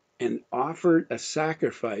up and offered a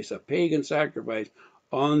sacrifice, a pagan sacrifice,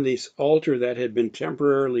 on this altar that had been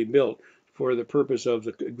temporarily built for the purpose of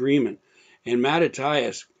the agreement. And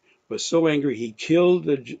Mattathias was so angry, he killed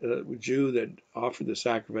the Jew that offered the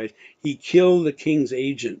sacrifice. He killed the king's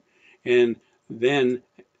agent, and then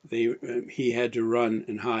he had to run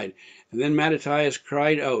and hide. And then Mattathias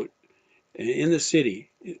cried out in the city,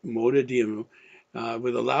 Moadim,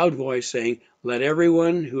 with a loud voice, saying, "Let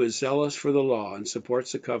everyone who is zealous for the law and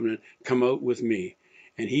supports the covenant come out with me."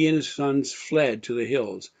 And he and his sons fled to the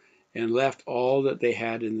hills and left all that they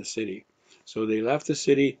had in the city. So they left the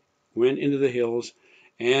city, went into the hills,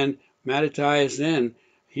 and Mattathias then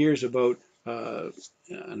hears about,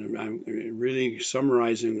 and I'm really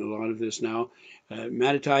summarizing a lot of this now,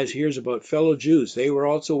 Mattathias hears about fellow Jews. They were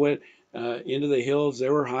also went into the hills, they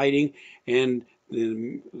were hiding, and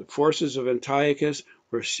the forces of Antiochus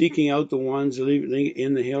were seeking out the ones living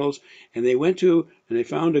in the hills, and they went to, and they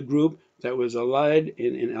found a group that was allied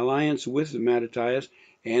in alliance with Mattathias,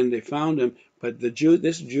 and they found him. But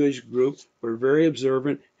this Jewish group were very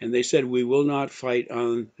observant, and they said, "We will not fight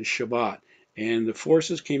on the Shabbat." And the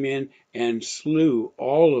forces came in and slew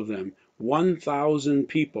all of them, 1,000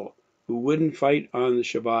 people who wouldn't fight on the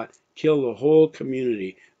Shabbat, killed the whole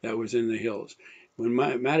community that was in the hills. When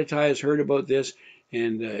Mattathias heard about this,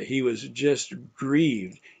 and he was just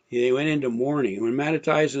grieved, they went into mourning. When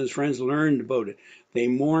Mattathias and his friends learned about it, they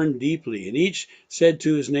mourned deeply, and each said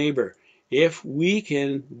to his neighbor, "If we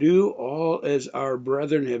can do all as our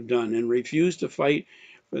brethren have done and refuse to fight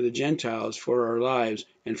for the Gentiles for our lives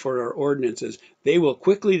and for our ordinances, they will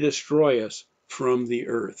quickly destroy us from the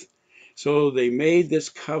earth." So they made this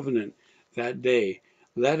covenant that day.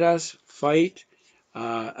 "Let us fight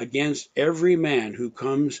against every man who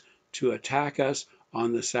comes to attack us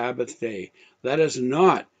on the Sabbath day. Let us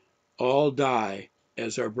not all die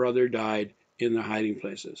as our brother died in the hiding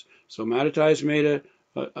places." So Mattathias made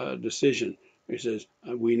a decision. He says,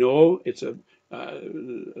 "We know the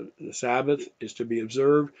Sabbath is to be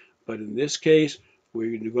observed, but in this case,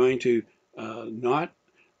 we're going to not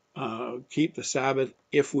keep the Sabbath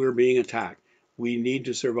if we're being attacked. We need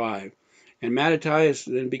to survive." And Mattathias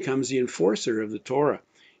then becomes the enforcer of the Torah.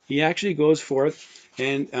 He actually goes forth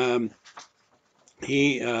and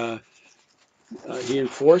he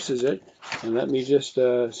enforces it. And let me just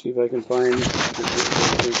see if I can find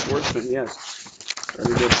the enforcement. Yes,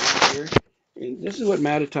 very good here. And this is what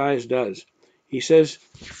Mattathias does. He says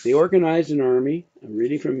they organized an army. I'm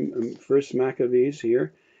reading from First Maccabees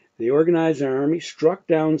here. They organized an army, struck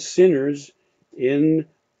down sinners in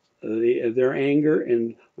their anger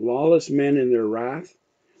and lawless men in their wrath.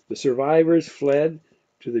 The survivors fled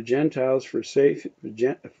to the Gentiles for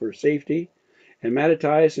safety, and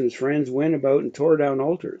Mattathias and his friends went about and tore down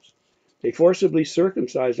altars. They forcibly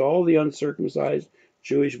circumcised all the uncircumcised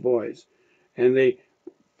Jewish boys, and they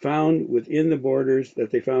found within the borders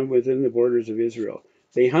of Israel.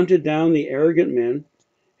 They hunted down the arrogant men,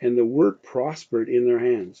 and the work prospered in their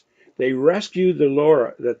hands. They rescued the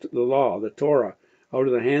law, the Torah, out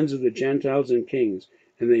of the hands of the Gentiles and kings,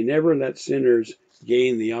 and they never let sinners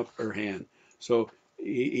gain the upper hand. So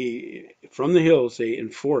from the hills, they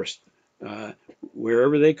enforced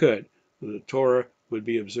wherever they could, the Torah would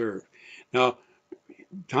be observed. Now,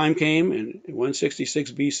 time came in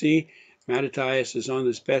 166 BC. Mattathias is on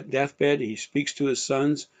his deathbed. He speaks to his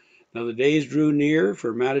sons. Now the days drew near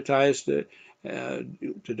for Mattathias to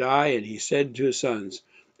die, and he said to his sons,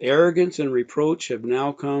 "Arrogance and reproach have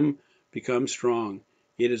now become strong.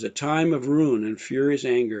 It is a time of ruin and furious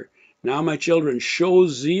anger. Now, my children, show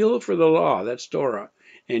zeal for the law," that's Torah,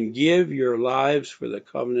 "and give your lives for the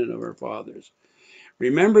covenant of our fathers.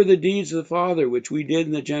 Remember the deeds of the Father, which we did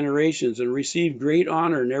in the generations, and received great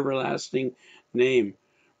honor and everlasting name.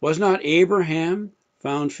 Was not Abraham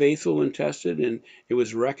found faithful when tested, and it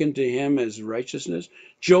was reckoned to him as righteousness?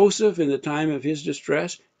 Joseph, in the time of his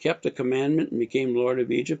distress, kept the commandment and became Lord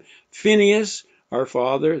of Egypt. Phinehas, our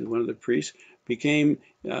father, one of the priests, became,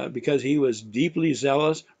 because he was deeply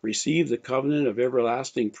zealous, received the covenant of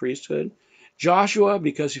everlasting priesthood. Joshua,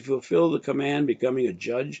 because he fulfilled the command, becoming a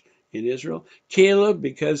judge in Israel. Caleb,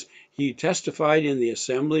 because he testified in the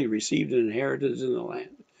assembly, received an inheritance in the land.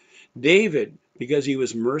 David, because he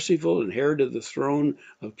was merciful, inherited the throne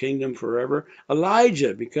of kingdom forever.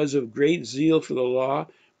 Elijah, because of great zeal for the law,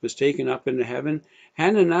 was taken up into heaven.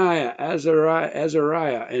 Hananiah,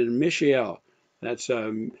 Azariah, and Mishael, that's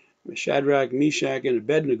Shadrach, Meshach, and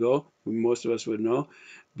Abednego, who most of us would know,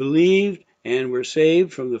 believed and were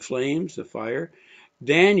saved from the flames, the fire.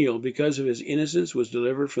 Daniel, because of his innocence, was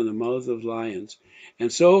delivered from the mouth of lions.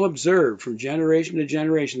 And so observe from generation to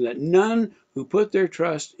generation that none who put their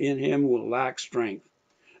trust in him will lack strength.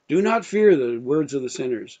 Do not fear the words of the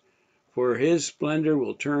sinners, for his splendor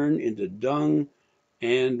will turn into dung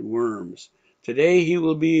and worms. Today he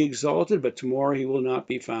will be exalted, but tomorrow he will not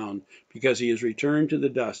be found, because he is returned to the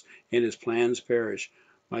dust, and his plans perish.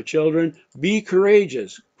 My children, be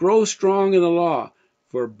courageous, grow strong in the law,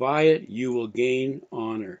 for by it you will gain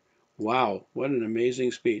honor. Wow, what an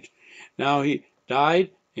amazing speech. Now he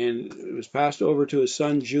died, and it was passed over to his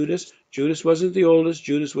son Judas. Judas wasn't the oldest.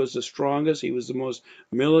 Judas was the strongest. He was the most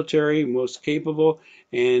military, most capable,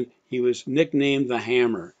 and he was nicknamed the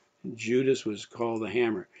Hammer. Judas was called the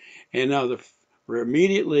Hammer. And now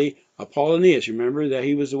immediately Apollonius, remember that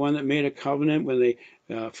he was the one that made a covenant when the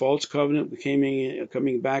false covenant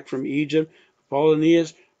coming back from Egypt.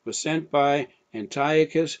 Apollonius was sent by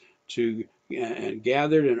Antiochus to and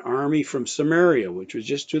gathered an army from Samaria, which was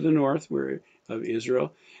just to the north of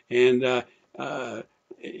Israel, and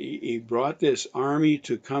he brought this army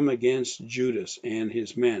to come against Judas and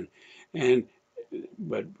his men.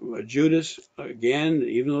 But Judas, again,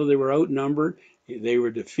 even though they were outnumbered, they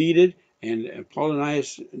were defeated, and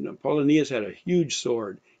Apollonius had a huge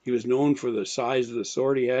sword. He was known for the size of the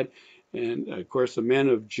sword he had, and of course the men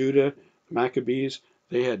of Judah, Maccabees,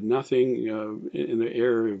 they had nothing in the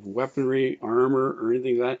area of weaponry, armor, or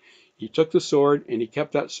anything like that. He took the sword, and he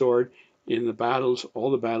kept that sword in the battles,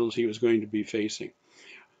 all the battles he was going to be facing.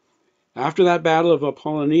 After that battle of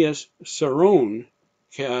Apollonius, Saron,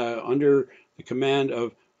 under the command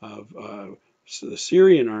of the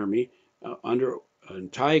Syrian army, under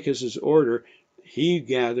Antiochus's order, he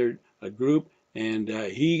gathered a group, and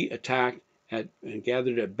he attacked and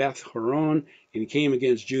gathered at Beth Horon and came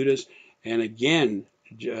against Judas. And again,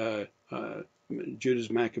 Judas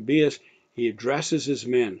Maccabeus, he addresses his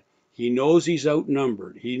men. He knows he's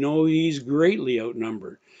outnumbered. He knows he's greatly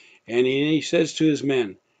outnumbered. And he says to his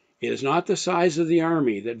men, "It is not the size of the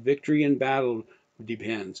army that victory in battle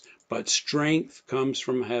depends, but strength comes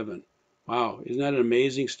from heaven." Wow, isn't that an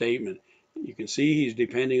amazing statement? You can see he's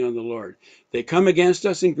depending on the Lord. "They come against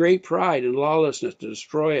us in great pride and lawlessness to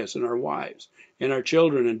destroy us and our wives and our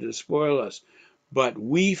children and to despoil us. But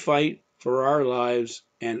we fight for our lives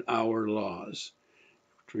and our laws,"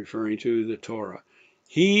 referring to the Torah.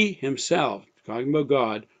 "He himself," talking about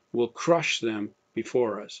God, "will crush them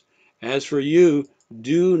before us. As for you,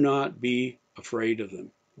 do not be afraid of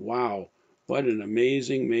them." Wow, what an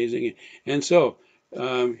amazing. And so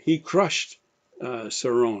he crushed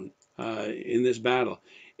Saron in this battle.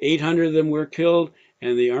 800 of them were killed,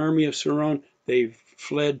 and the army of Saron, they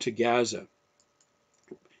fled to Gaza.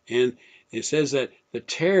 And it says that the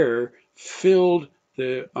terror filled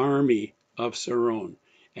the army of Saron.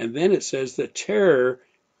 And then it says that terror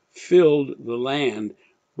filled the land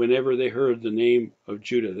whenever they heard the name of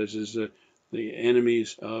Judah. This is the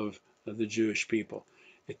enemies of the Jewish people.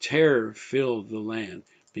 The terror filled the land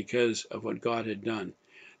because of what God had done.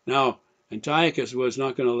 Now, Antiochus was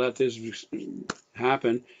not going to let this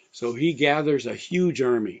happen, so he gathers a huge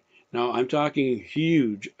army. Now, I'm talking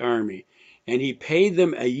huge army. And he paid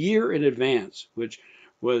them a year in advance, which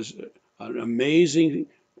was an amazing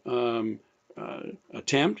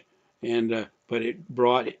attempt. but it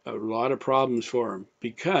brought a lot of problems for him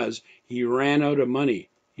because he ran out of money.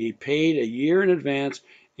 He paid a year in advance.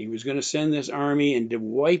 He was going to send this army and to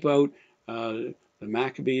wipe out the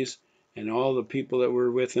Maccabees and all the people that were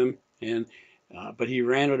with him, and but he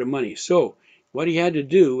ran out of money. So what he had to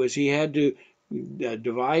do was he had to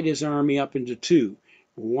divide his army up into two.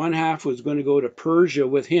 One half was going to go to Persia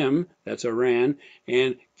with him, that's Iran,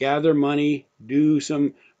 and gather money, do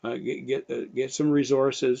some get some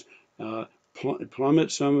resources,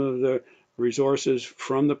 plummet some of the resources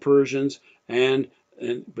from the Persians,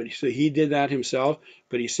 but so he did that himself.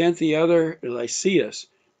 But he sent the other, Lysias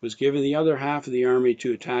was given the other half of the army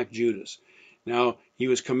to attack Judas. Now he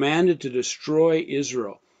was commanded to destroy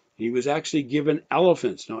Israel. He was actually given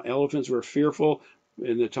elephants. Now elephants were fearful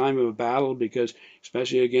in the time of a battle because,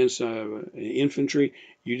 especially against infantry,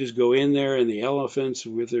 you just go in there and the elephants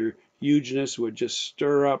with their hugeness would just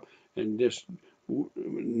stir up and just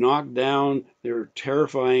knock down. They were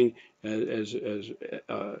terrifying as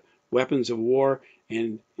weapons of war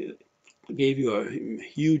and gave you a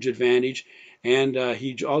huge advantage. And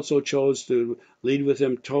he also chose to lead with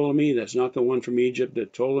him Ptolemy. That's not the one from Egypt,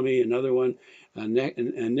 but Ptolemy, another one,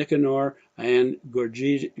 Nicanor and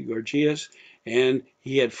Gorgias. And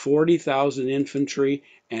he had 40,000 infantry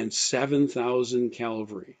and 7,000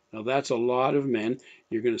 cavalry. Now that's a lot of men.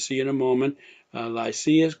 You're going to see in a moment.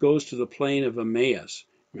 Lysias goes to the plain of Emmaus.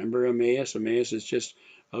 Remember Emmaus? Emmaus is just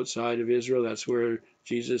outside of Israel. That's where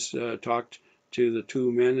Jesus talked to the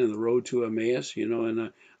two men in the road to Emmaus,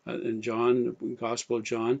 in John, the Gospel of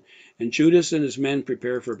John. And Judas and his men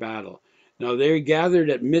prepare for battle. Now they gathered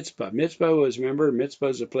at Mizpah. Mizpah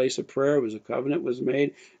is a place of prayer. It was a covenant was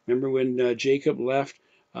made. Remember when Jacob left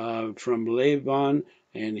from Laban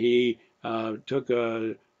and he took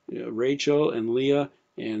Rachel and Leah,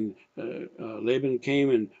 and Laban came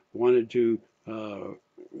and wanted to.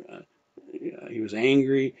 He was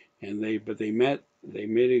angry, but they met. They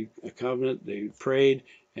made a covenant. They prayed,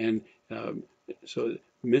 and so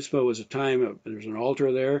Mizpah was a time of there's an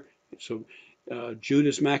altar there. So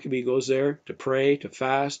Judas Maccabee goes there to pray, to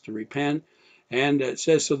fast, to repent, and it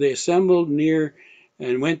says so they assembled near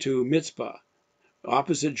and went to Mizpah,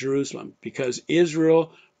 opposite Jerusalem, because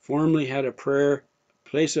Israel formerly had a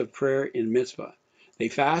place of prayer in Mizpah. They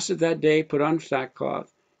fasted that day, put on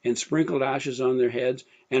sackcloth, and sprinkled ashes on their heads,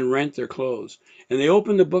 and rent their clothes. And they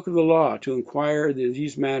opened the book of the law to inquire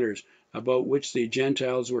these matters about which the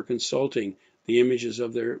Gentiles were consulting the images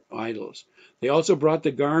of their idols. They also brought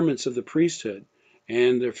the garments of the priesthood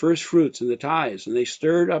and their first fruits and the tithes, and they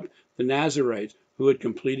stirred up the Nazarites who had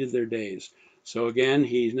completed their days. So again,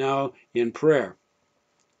 he's now in prayer.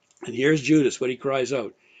 And here's Judas, what he cries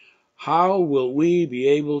out. How will we be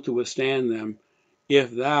able to withstand them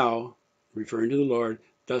if thou, referring to the Lord,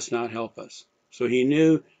 dost not help us? So he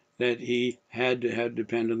knew that he had to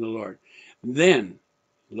depend on the Lord. Then,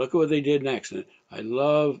 look at what they did next. And I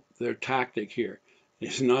love their tactic here.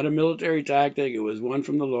 It's not a military tactic. It was one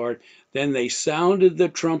from the Lord. Then they sounded the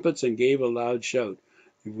trumpets and gave a loud shout.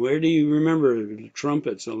 Where do you remember the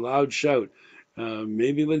trumpets, a loud shout?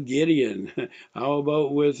 Maybe with Gideon. How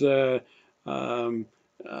about with the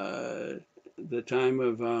time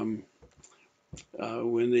of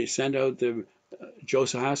when they sent out the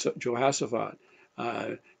Jehoshaphat.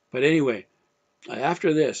 But anyway,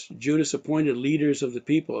 after this, Judas appointed leaders of the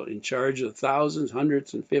people in charge of thousands,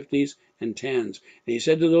 hundreds, and fifties, and tens. And he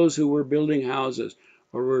said to those who were building houses,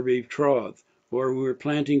 or were betrothed, or who were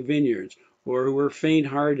planting vineyards, or who were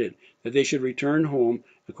faint-hearted, that they should return home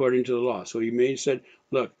according to the law. So he said,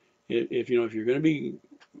 look, if you're going to be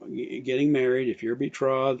getting married, if you're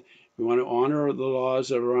betrothed, we want to honor the laws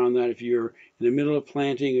that are around that. If you're in the middle of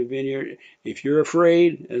planting a vineyard, if you're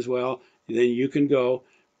afraid as well, then you can go.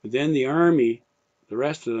 But then the army, the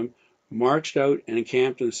rest of them, marched out and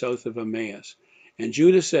encamped in the south of Emmaus. And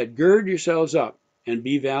Judas said, gird yourselves up and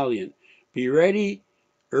be valiant. Be ready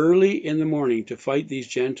early in the morning to fight these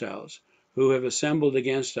Gentiles who have assembled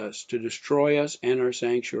against us to destroy us and our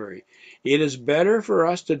sanctuary. It is better for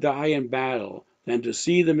us to die in battle than to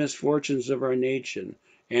see the misfortunes of our nation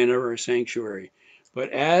and of our sanctuary.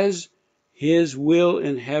 But as his will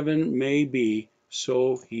in heaven may be,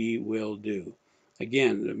 so he will do.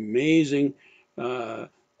 Again, amazing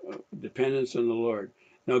dependence on the Lord.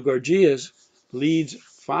 Now, Gorgias leads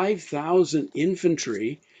 5,000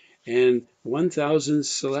 infantry and 1,000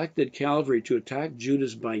 selected cavalry to attack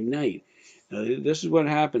Judas by night. Now, this is what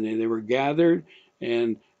happened. They were gathered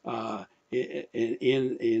and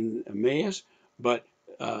in Emmaus, but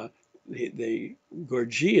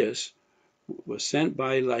Gorgias was sent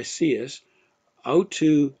by Lysias out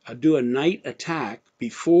to do a night attack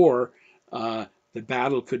before the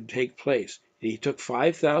battle could take place. And he took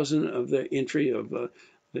 5,000 of the entry of the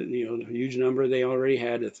huge number they already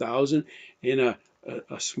had, 1,000 in a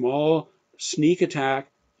small sneak attack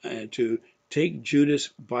to take Judas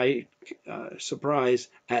by surprise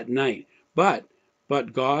at night. But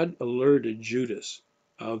God alerted Judas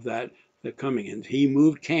of that the coming, and he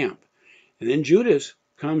moved camp. And then Judas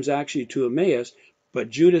comes actually to Emmaus,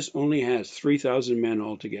 but Judas only has 3,000 men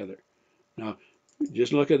altogether. Now,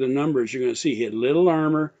 just look at the numbers. You're going to see he had little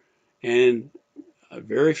armor and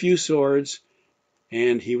very few swords,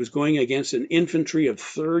 and he was going against an infantry of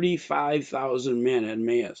 35,000 men at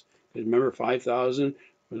Emmaus. Remember, 5,000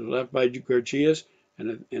 was left by Gorgias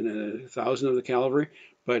and 1,000 of the cavalry.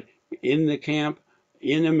 But in the camp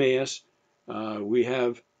in Emmaus, we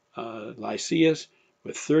have Lysias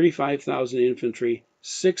with 35,000 infantry,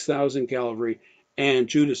 6,000 cavalry, and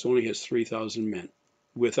Judas only has 3,000 men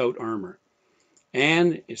without armor.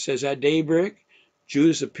 And it says at daybreak,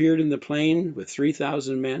 Judas appeared in the plain with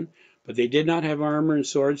 3,000 men, but they did not have armor and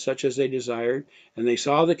swords such as they desired. And they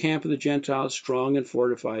saw the camp of the Gentiles strong and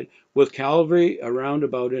fortified, with cavalry around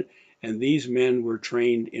about it, and these men were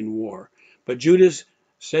trained in war. But Judas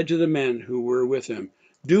said to the men who were with him,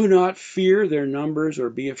 "Do not fear their numbers or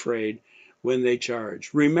be afraid when they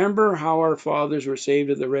charge. Remember how our fathers were saved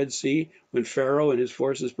at the Red Sea when Pharaoh and his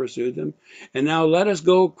forces pursued them. And now let us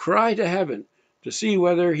go cry to heaven to see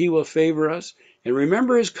whether he will favor us, and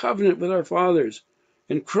remember his covenant with our fathers,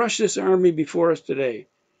 and crush this army before us today.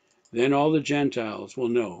 Then all the Gentiles will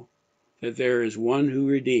know that there is one who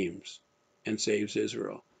redeems and saves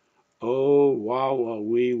Israel." Oh, wow, wow,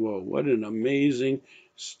 whoa. What an amazing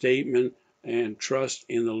statement and trust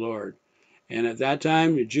in the Lord. And at that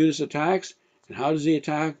time, Judas attacks. And how does he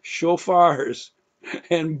attack? Shofars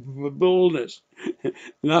and boldness.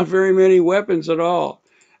 Not very many weapons at all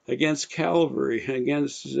against cavalry,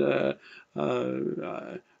 against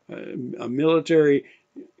military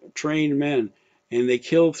trained men. And they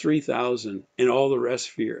killed 3,000, and all the rest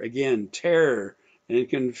fear. Again, terror and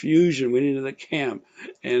confusion went into the camp,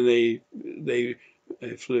 and they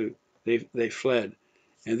flew. They fled.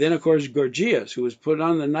 And then, of course, Gorgias, who was put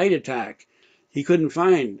on the night attack, he couldn't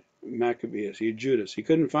find Maccabees, Judas. He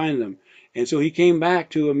couldn't find them. And so he came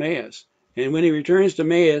back to Emmaus. And when he returns to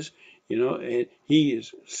Emmaus, and he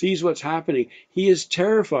sees what's happening, he is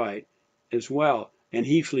terrified as well, and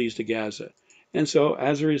he flees to Gaza. And so,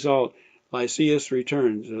 as a result, Lysias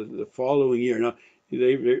returns the following year. Now,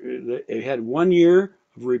 they had 1 year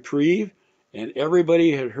of reprieve, and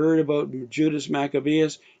everybody had heard about Judas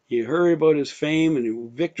Maccabeus. He heard about his fame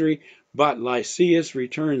and victory, but Lysias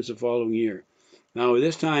returns the following year. Now,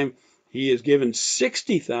 this time, he is given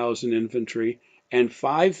 60,000 infantry and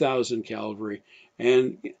 5,000 cavalry,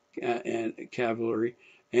 and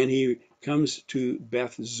he comes to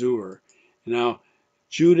Beth Zur. Now,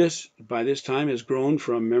 Judas, by this time, has grown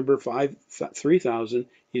from, remember, 3,000.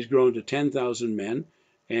 He's grown to 10,000 men,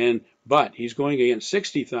 but he's going against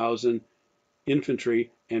 60,000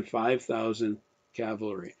 infantry and 5,000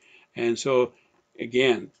 cavalry. And so,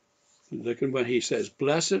 again, look at what he says.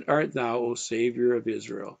 "Blessed art thou, O Savior of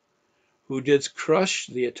Israel, who didst crush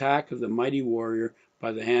the attack of the mighty warrior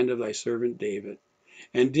by the hand of thy servant David,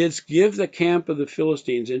 and didst give the camp of the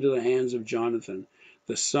Philistines into the hands of Jonathan,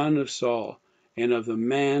 the son of Saul, and of the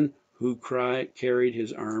man who carried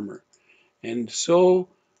his armor. And so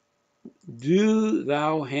do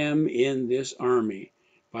thou hem in this army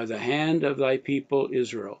by the hand of thy people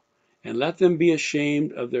Israel, and let them be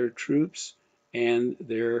ashamed of their troops and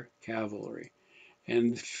their cavalry,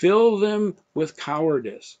 and fill them with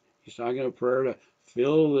cowardice." He's talking about prayer to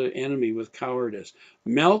fill the enemy with cowardice.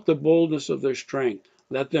 "Melt the boldness of their strength.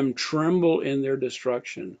 Let them tremble in their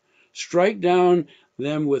destruction. Strike down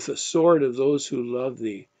them with the sword of those who love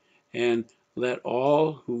thee, and let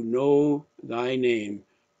all who know thy name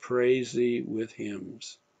praise thee with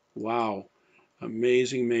hymns." Wow.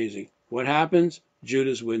 Amazing, amazing. What happens?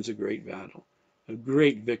 Judas wins a great battle, a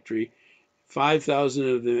great victory. 5,000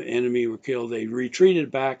 of the enemy were killed. They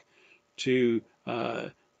retreated back to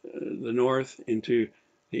the north into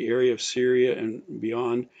the area of Syria and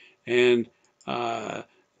beyond, and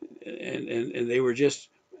they were just,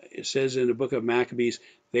 it says in the book of Maccabees,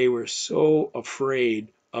 they were so afraid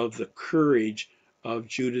of the courage of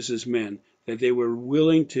Judas's men that they were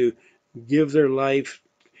willing to give their life.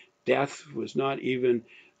 Death was not even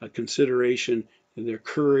a consideration. Their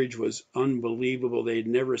courage was unbelievable. They had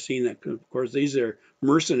never seen that. Of course, these are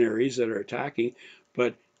mercenaries that are attacking,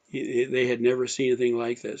 but they had never seen anything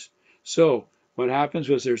like this. So what happens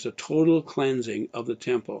was there's a total cleansing of the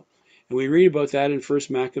temple. And we read about that in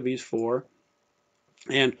 1 Maccabees 4.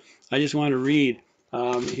 And I just want to read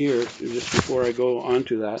here, just before I go on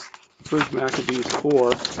to that, First Maccabees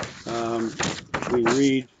 4, we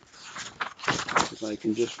read, if I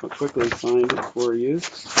can just quickly find it for you,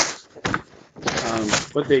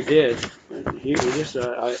 what they did.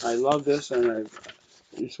 I love this, and I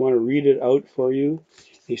just want to read it out for you.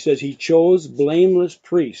 He says, he chose blameless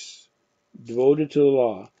priests devoted to the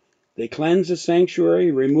law. They cleansed the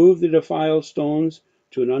sanctuary, removed the defiled stones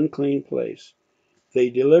to an unclean place. They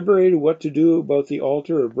deliberated what to do about the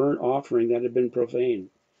altar of burnt offering that had been profaned.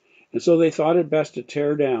 And so they thought it best to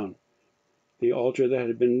tear down the altar that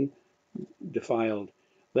had been defiled,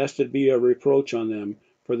 lest it be a reproach on them,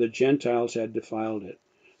 for the Gentiles had defiled it.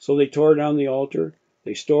 So they tore down the altar.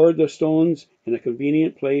 They stored the stones in a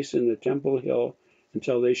convenient place in the temple hill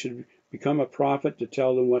until they should become a prophet to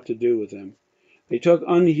tell them what to do with them. They took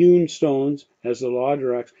unhewn stones, as the law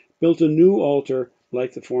directs, built a new altar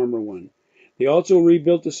like the former one. They also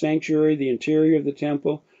rebuilt the sanctuary, the interior of the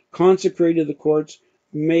temple, consecrated the courts,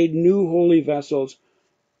 made new holy vessels,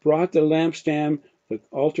 brought the lampstand, the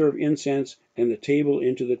altar of incense, and the table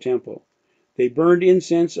into the temple. They burned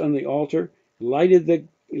incense on the altar, lighted the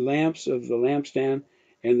lamps of the lampstand,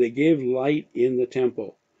 and they gave light in the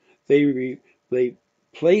temple. They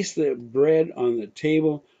placed the bread on the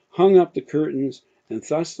table, hung up the curtains, and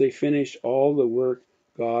thus they finished all the work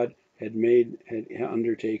God had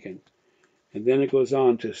undertaken. And then it goes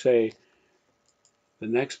on to say, the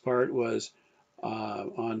next part was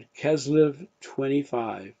on Kislev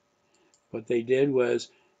 25. What they did was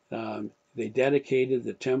they dedicated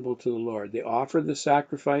the temple to the Lord. They offered the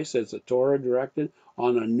sacrifice as the Torah directed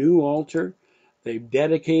on a new altar. They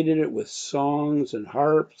dedicated it with songs and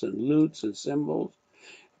harps and lutes and cymbals.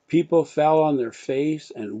 People fell on their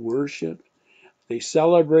face and worshiped. They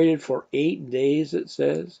celebrated for 8 days, it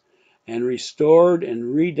says, and restored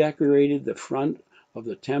and redecorated the front of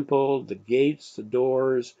the temple, the gates, the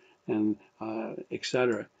doors, and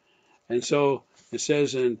etc. And so it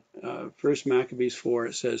says in 1 Maccabees 4,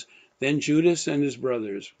 it says, then Judas and his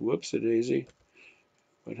brothers, whoops-a-daisy,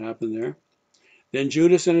 what happened there? Then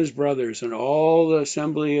Judas and his brothers and all the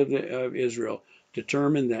assembly of Israel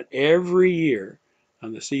determined that every year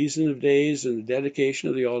on the season of days and the dedication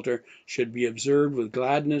of the altar should be observed with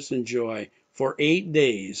gladness and joy for 8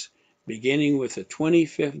 days, beginning with the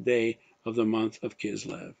 25th day of the month of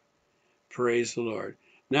Kislev. Praise the Lord.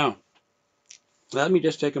 Now, let me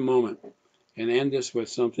just take a moment and end this with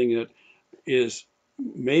something that is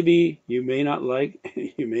maybe you may not like,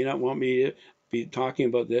 you may not want me to be talking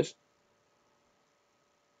about this,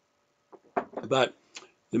 but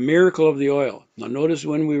the miracle of the oil. Now notice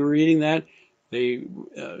when we were reading that,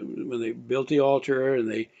 when they built the altar and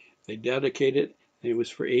they dedicated it, it was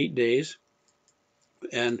for 8 days.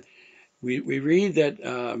 And we read that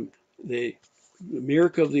the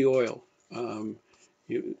miracle of the oil, and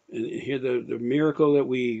here the miracle that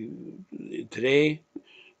we, today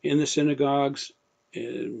in the synagogues,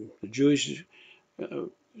 the Jewish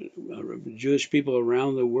people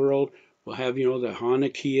around the world will have, the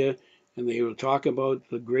Hanukkah, and they will talk about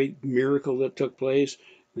the great miracle that took place.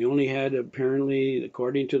 They only had, apparently,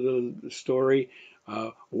 according to the story,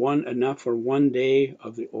 enough for 1 day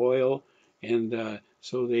of the oil, and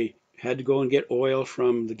so they had to go and get oil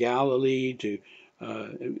from the Galilee to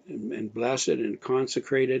and bless it and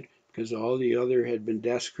consecrate it, because all the other had been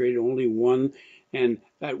desecrated. Only one, and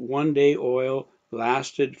that 1 day oil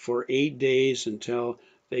lasted for 8 days until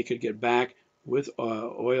they could get back with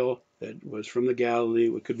oil that was from the Galilee,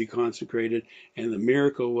 what could be consecrated. And the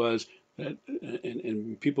miracle was that,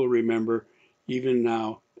 and people remember even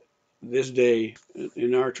now, this day,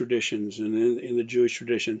 in our traditions and in the Jewish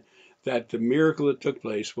tradition, that the miracle that took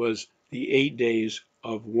place was the 8 days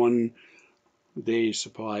of 1 day's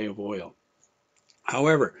supply of oil.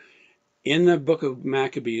 However, in the book of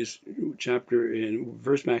Maccabees, in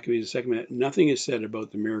verse Maccabees, the second, nothing is said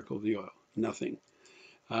about the miracle of the oil. Nothing.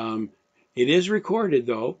 It is recorded,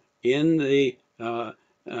 though, in the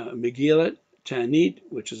Megillat Tanit,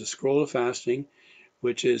 which is a scroll of fasting,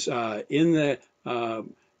 which is in the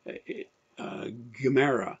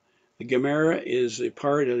Gemara. The Gemara is a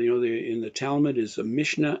part of, in the Talmud is the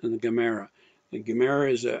Mishnah and the Gemara. The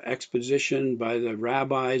Gemara is an exposition by the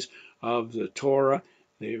rabbis of the Torah.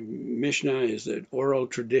 The Mishnah is the oral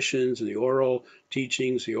traditions, the oral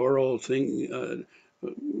teachings, the oral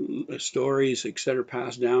stories, etc.,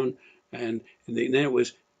 passed down. And then it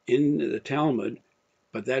was in the Talmud,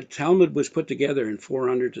 but that Talmud was put together in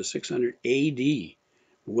 400 to 600 AD,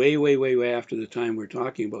 way after the time we're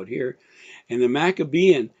talking about here. And the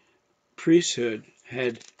Maccabean priesthood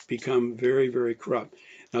had become very corrupt.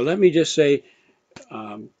 Now let me just say,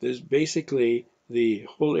 there's basically the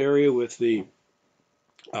whole area with the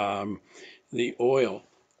Um, the oil.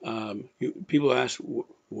 People ask,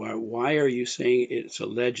 why are you saying it's a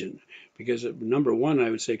legend? Because number one, I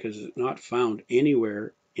would say because it's not found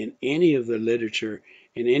anywhere in any of the literature,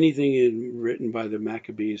 in anything written by the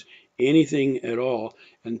Maccabees, anything at all,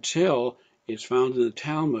 until it's found in the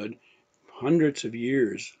Talmud hundreds of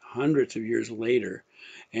years later.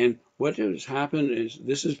 And what has happened is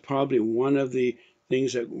this is probably one of the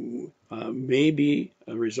things that may be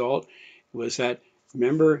a result was that,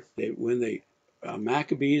 remember, when the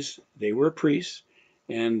Maccabees, they were priests,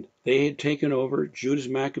 and they had taken over Judas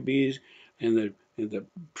Maccabees and the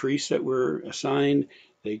priests that were assigned.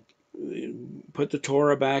 They put the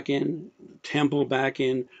Torah back in, temple back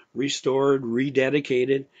in, restored,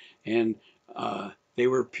 rededicated, and they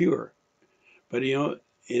were pure. But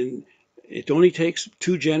in it only takes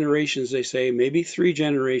 2 generations, they say, maybe 3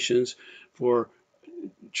 generations, for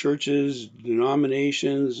churches,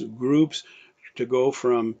 denominations, groups to go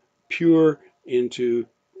from pure into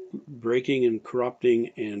breaking and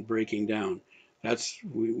corrupting and breaking down.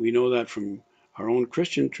 We know that from our own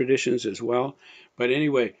Christian traditions as well. But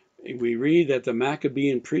anyway, we read that the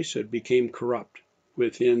Maccabean priesthood became corrupt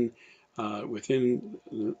within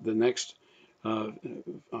the next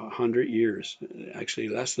 100 years, actually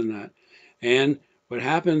less than that. And what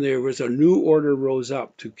happened, there was a new order rose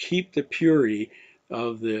up to keep the purity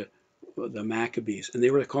of the Maccabees, and they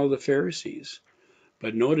were called the Pharisees.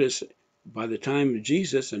 But notice, by the time of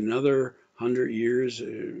Jesus, another 100 years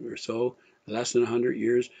or so, less than 100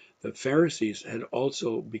 years, the Pharisees had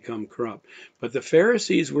also become corrupt. But the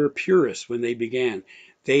Pharisees were purists when they began.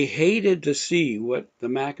 They hated to see what the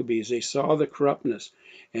Maccabees, they saw the corruptness.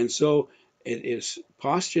 And so it is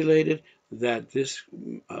postulated that this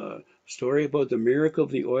story about the miracle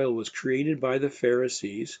of the oil was created by the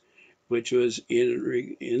Pharisees, which was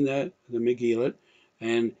in the Megillah,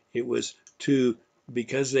 and it was to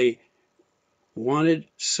because they wanted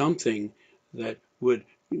something that would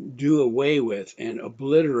do away with and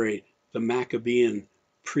obliterate the Maccabean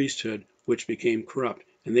priesthood, which became corrupt.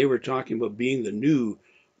 And they were talking about being the new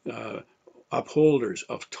upholders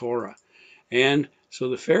of Torah. And so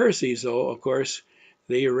the Pharisees, though, of course,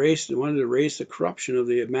 they wanted to erase the corruption of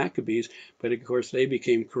the Maccabees, but of course they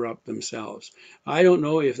became corrupt themselves. I don't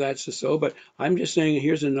know if that's so, but I'm just saying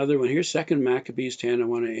here's another one. Here's 2 Maccabees 10. I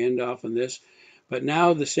want to end off on this. But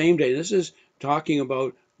now the same day, this is talking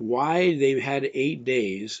about why they had 8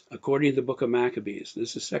 days, according to the book of Maccabees.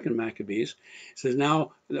 This is 2 Maccabees. It says,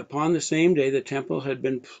 now upon the same day the temple had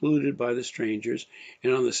been polluted by the strangers,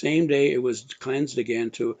 and on the same day it was cleansed again,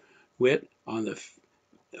 to wit, on the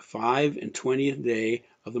 25th day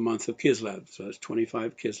of the month of Kislev. So that's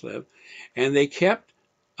 25 Kislev. And they kept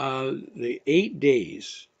the 8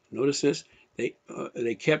 days. Notice this.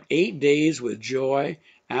 They kept 8 days with joy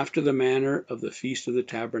after the manner of the Feast of the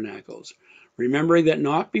Tabernacles, remembering that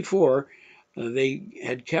not before they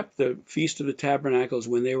had kept the Feast of the Tabernacles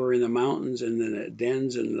when they were in the mountains and in the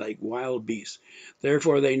dens and like wild beasts.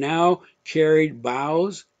 Therefore they now carried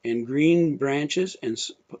boughs and green branches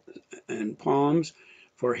and palms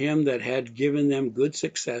for him that had given them good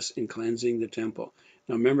success in cleansing the temple.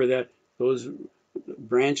 Now remember that those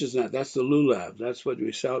branches, that's the lulav. That's what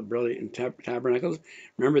we celebrate in tabernacles.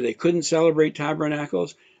 Remember, they couldn't celebrate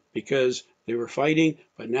tabernacles because they were fighting,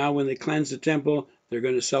 but now when they cleanse the temple, they're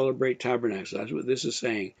going to celebrate tabernacles. That's what this is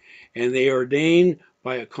saying. And they ordained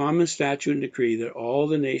by a common statute and decree that all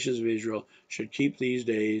the nations of Israel should keep these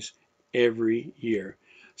days every year.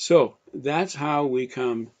 So that's how we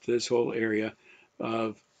come to this whole area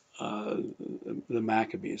of the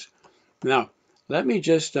Maccabees. Now, let me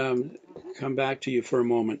just come back to you for a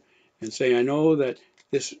moment and say, I know that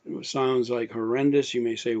this sounds like horrendous. You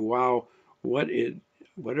may say, wow, what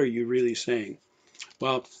are you really saying?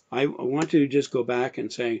 Well, I want to just go back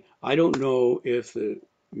and say, I don't know if the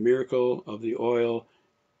miracle of the oil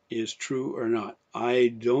is true or not. I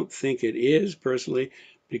don't think it is personally,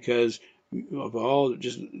 because of all,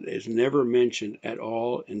 just is never mentioned at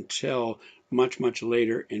all until much, much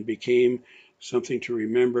later and became something to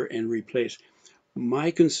remember and replace.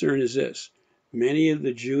 My concern is this. Many of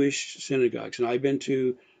the Jewish synagogues, and I've been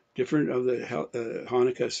to different of the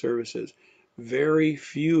Hanukkah services, very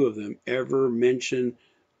few of them ever mention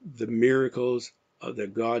the miracles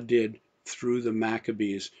that God did through the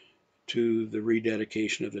Maccabees to the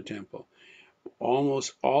rededication of the temple.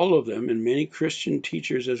 Almost all of them, and many Christian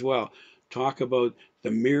teachers as well, talk about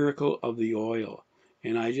the miracle of the oil.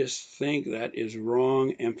 And I just think that is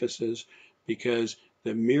wrong emphasis, because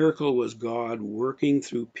the miracle was God working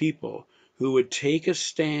through people who would take a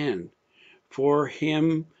stand for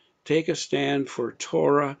Him, take a stand for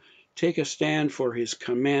Torah, take a stand for his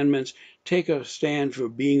commandments, take a stand for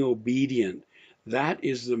being obedient. That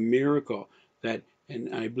is the miracle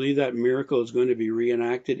and I believe that miracle is going to be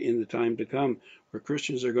reenacted in the time to come, where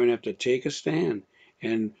Christians are going to have to take a stand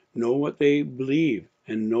and know what they believe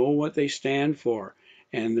and know what they stand for.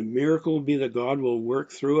 And the miracle will be that God will work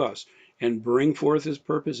through us and bring forth his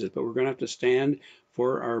purposes. But we're going to have to stand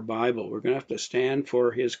for our Bible. We're going to have to stand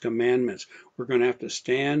for his commandments. We're going to have to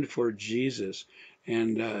stand for Jesus.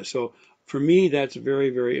 And so for me, that's very,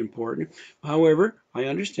 very important. However, I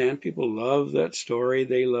understand people love that story.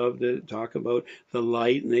 They love to talk about the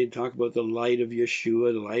light, and they talk about the light of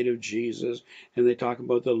Yeshua, the light of Jesus, and they talk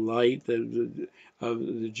about the light of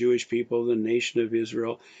the Jewish people, the nation of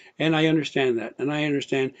Israel. And I understand that. And I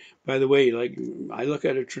understand, by the way, like I look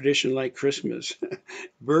at a tradition like Christmas,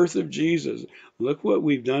 birth of Jesus. Look what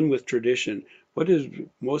we've done with tradition. What is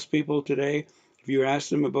most people today, if you ask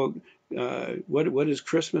them about what is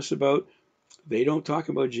Christmas about, they don't talk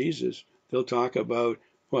about Jesus. They'll talk about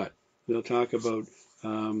what? They'll talk about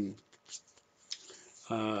uh,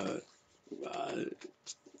 uh,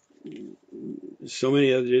 so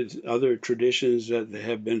many other traditions that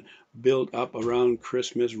have been built up around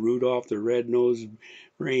Christmas. Rudolph the Red-Nosed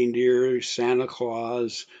Reindeer, Santa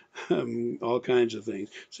Claus, all kinds of things.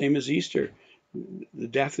 Same as Easter, the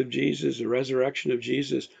death of Jesus, the resurrection of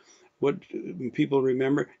Jesus. What people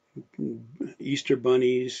remember, Easter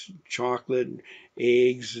bunnies, chocolate,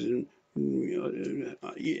 eggs, and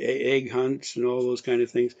egg hunts and all those kind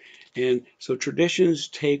of things. And so traditions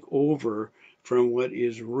take over from what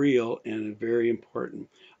is real and very important.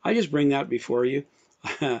 I just bring that before you.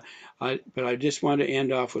 But I just want to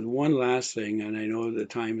end off with one last thing, and I know the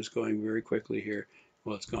time is going very quickly here.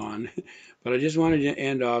 Well, it's gone. But I just wanted to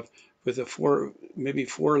end off with maybe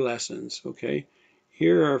four lessons, okay?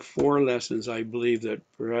 Here are four lessons I believe that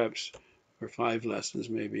perhaps, or five lessons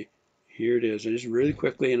maybe. Here it is, and just really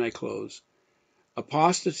quickly, and I close.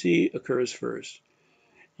 Apostasy occurs first.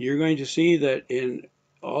 You're going to see that in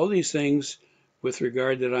all these things with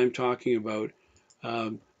regard that I'm talking about,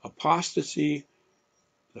 apostasy,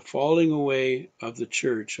 the falling away of the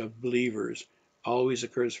church, of believers, always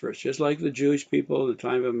occurs first. Just like the Jewish people at the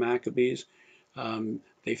time of Maccabees,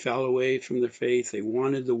 they fell away from their faith. They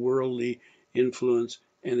wanted the worldly influence,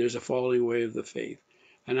 and there's a falling away of the faith.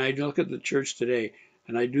 And I look at the church today,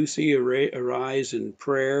 and I do see a rise in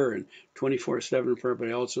prayer and 24/7 prayer, but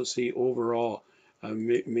I also see overall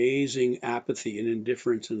amazing apathy and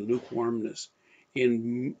indifference and lukewarmness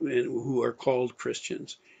in who are called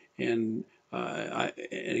Christians. And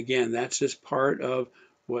and again, that's just part of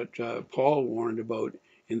what Paul warned about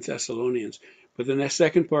in Thessalonians. But then the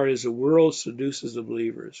second part is the world seduces the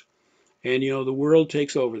believers. And the world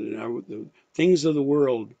takes over. The things of the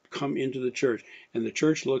world come into the church, and the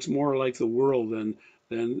church looks more like the world than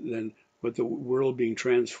what the world being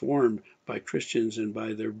transformed by Christians and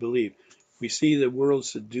by their belief. We see the world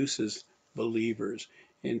seduces believers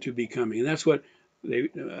into becoming, and that's what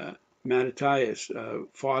Maccabees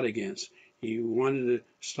fought against. He wanted to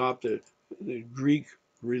stop the Greek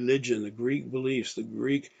religion, the Greek beliefs, the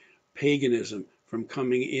Greek paganism from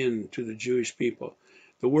coming in to the Jewish people.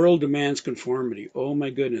 The world demands conformity. Oh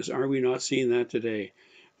my goodness, are we not seeing that today?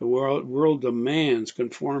 The world demands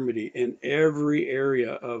conformity in every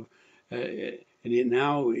area of, and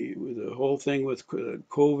now the whole thing with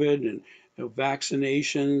COVID and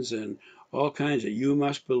vaccinations and all kinds of, you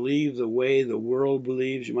must believe the way the world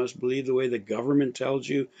believes. You must believe the way the government tells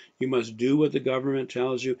you. You must do what the government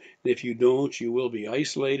tells you. And if you don't, you will be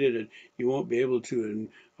isolated and you won't be able to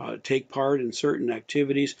take part in certain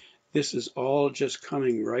activities. This is all just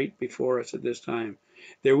coming right before us at this time.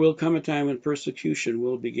 There will come a time when persecution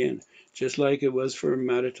will begin, just like it was for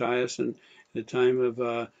Maccabees and the time of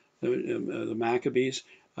the Maccabees.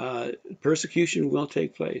 Persecution will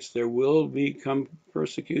take place. There will become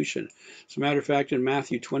persecution. As a matter of fact, in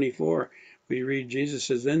Matthew 24, we read Jesus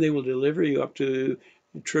says, "Then they will deliver you up to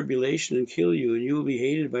tribulation and kill you, and you will be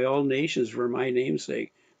hated by all nations for my name's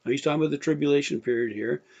sake." Now he's talking about the tribulation period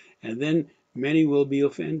here. And then many will be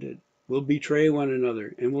offended, will betray one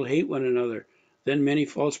another, and will hate one another. Then many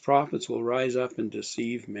false prophets will rise up and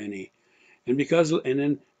deceive many. And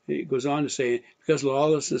then it goes on to say, because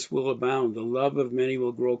lawlessness will abound, the love of many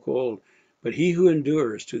will grow cold. But he who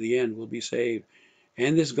endures to the end will be saved.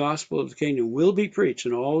 And this gospel of the kingdom will be preached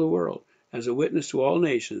in all the world as a witness to all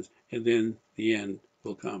nations, and then the end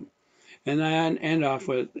will come. And I end off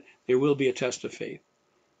with, there will be a test of faith.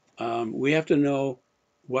 We have to know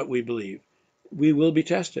what we believe. We will be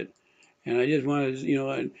tested. And I just want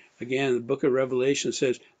to, again, the book of Revelation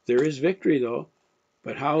says there is victory though,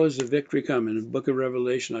 but how is the victory come? In the book of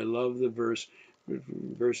Revelation, I love the verse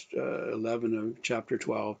verse 11 of chapter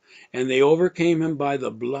 12. And they overcame him by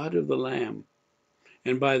the blood of the Lamb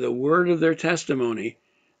and by the word of their testimony.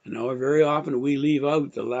 And now very often we leave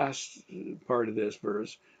out the last part of this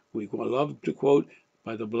verse. We love to quote,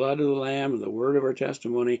 by the blood of the Lamb and the word of our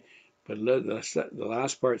testimony. But the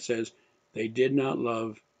last part says, they did not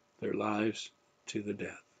love their lives to the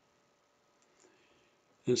death.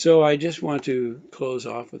 And so I just want to close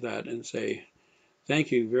off with that and say,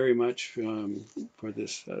 thank you very much for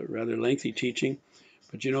this rather lengthy teaching.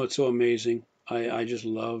 But you know, it's so amazing. I just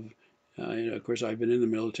love, of course, I've been in the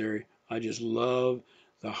military. I just love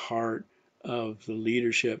the heart of the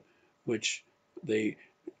leadership, which they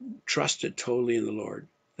trusted totally in the Lord.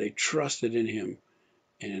 They trusted in him,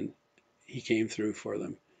 and he came through for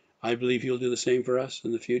them. I believe he'll do the same for us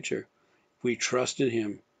in the future. We trust in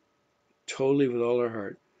him totally with all our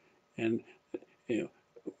heart. And you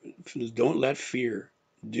know, don't let fear,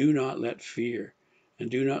 do not let fear,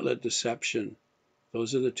 and do not let deception.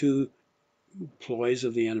 Those are the two ploys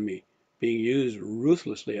of the enemy being used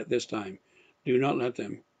ruthlessly at this time. Do not let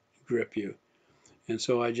them grip you. And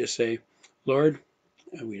so I just say, Lord,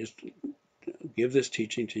 we just give this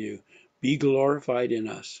teaching to you. Be glorified in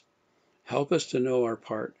us. Help us to know our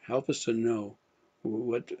part. Help us to know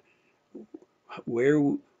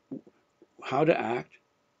where, how to act,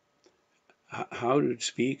 how to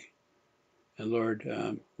speak, and Lord,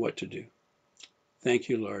 what to do. Thank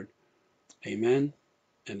you, Lord. Amen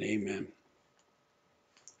and amen.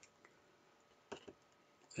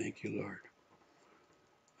 Thank you, Lord.